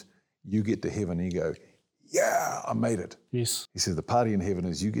isn't you get to heaven and you go, yeah, I made it. Yes. He says the party in heaven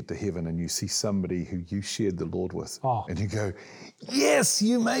is you get to heaven and you see somebody who you shared the Lord with. And you go, yes,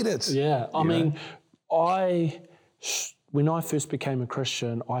 you made it. Yeah. I mean, when I first became a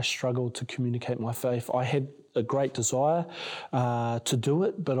Christian, I struggled to communicate my faith. I had a great desire to do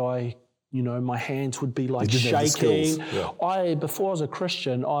it, but my hands would be like shaking. Before I was a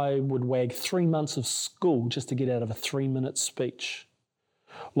Christian, I would wag 3 months of school just to get out of a 3-minute speech.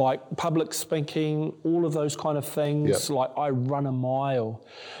 Like public speaking, all of those kind of things. Like I run a mile.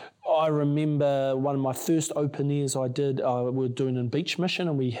 I remember one of my first open airs I did, we were doing a beach mission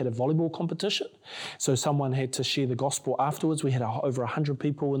and we had a volleyball competition. So someone had to share the gospel afterwards. We had over 100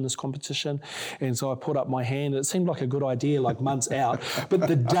 people in this competition. And so I put up my hand. It seemed like a good idea, like months out. But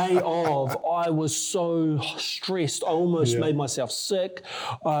the day of, I was so stressed. I almost made myself sick.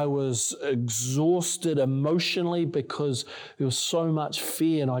 I was exhausted emotionally because there was so much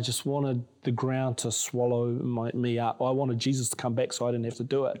fear and I just wanted the ground to swallow me up. I wanted Jesus to come back so I didn't have to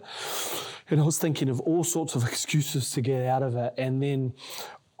do it. And I was thinking of all sorts of excuses to get out of it. And then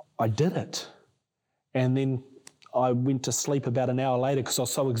I did it. And then I went to sleep about an hour later because I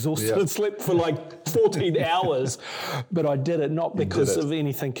was so exhausted and slept for like 14 hours. But I did it not because of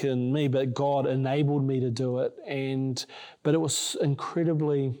anything in me, but God enabled me to do it. But it was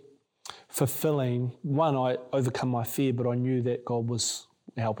incredibly fulfilling. One, I overcome my fear, but I knew that God was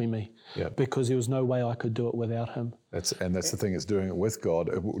helping me because there was no way I could do it without him. That's the thing, is doing it with God.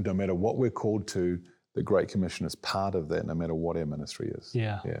 No matter what we're called to, the Great Commission is part of that, no matter what our ministry is.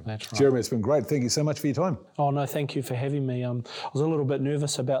 Yeah, that's right. Jeremy, it's been great. Thank you so much for your time. Oh, no, thank you for having me. I was a little bit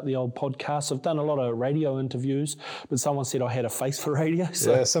nervous about the old podcast. I've done a lot of radio interviews, but someone said I had a face for radio.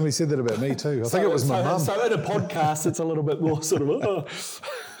 So. Yeah, somebody said that about me too. I think it was my mum. So in a podcast, it's a little bit more sort of...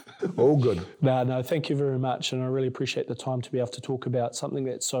 All good. No, thank you very much. And I really appreciate the time to be able to talk about something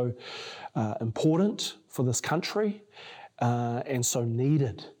that's so important for this country and so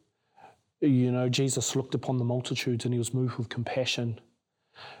needed. Jesus looked upon the multitudes and he was moved with compassion.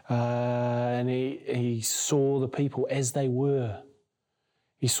 And he saw the people as they were.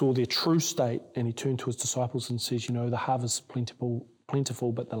 He saw their true state and he turned to his disciples and says, the harvest is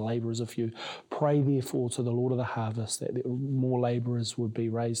plentiful, but the labourers are few. Pray therefore to the Lord of the harvest that more labourers would be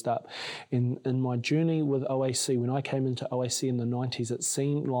raised up. In my journey with OAC, when I came into OAC in the 90s, it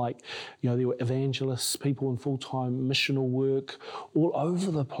seemed like there were evangelists, people in full-time missional work all over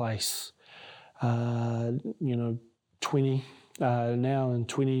the place. 20 now in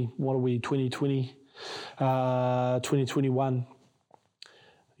 20. What are we? 2020, 2021.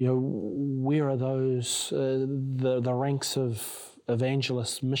 Where are those the ranks of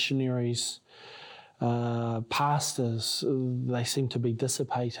evangelists, missionaries, pastors? They seem to be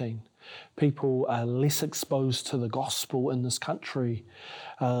dissipating. People are less exposed to the gospel in this country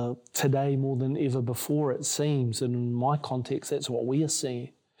today more than ever before, it seems. And in my context, that's what we are seeing.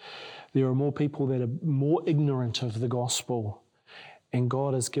 There are more people that are more ignorant of the gospel. And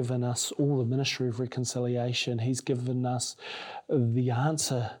God has given us all the ministry of reconciliation. He's given us the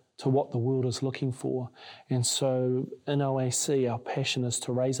answer to what the world is looking for. And so in OAC, our passion is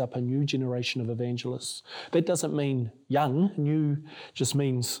to raise up a new generation of evangelists. That doesn't mean young. New just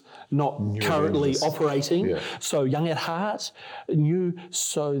means not new currently operating. Yeah. So young at heart, new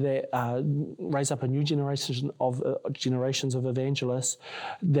so that raise up a new generation of generations of evangelists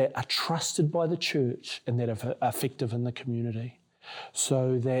that are trusted by the church and that are effective in the community.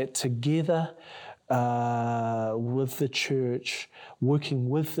 So that together with the church, working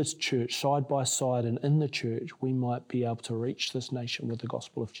with this church side by side and in the church, we might be able to reach this nation with the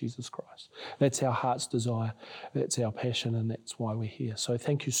gospel of Jesus Christ. That's our heart's desire, that's our passion, and that's why we're here. So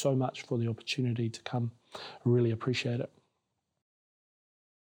thank you so much for the opportunity to come. I really appreciate it.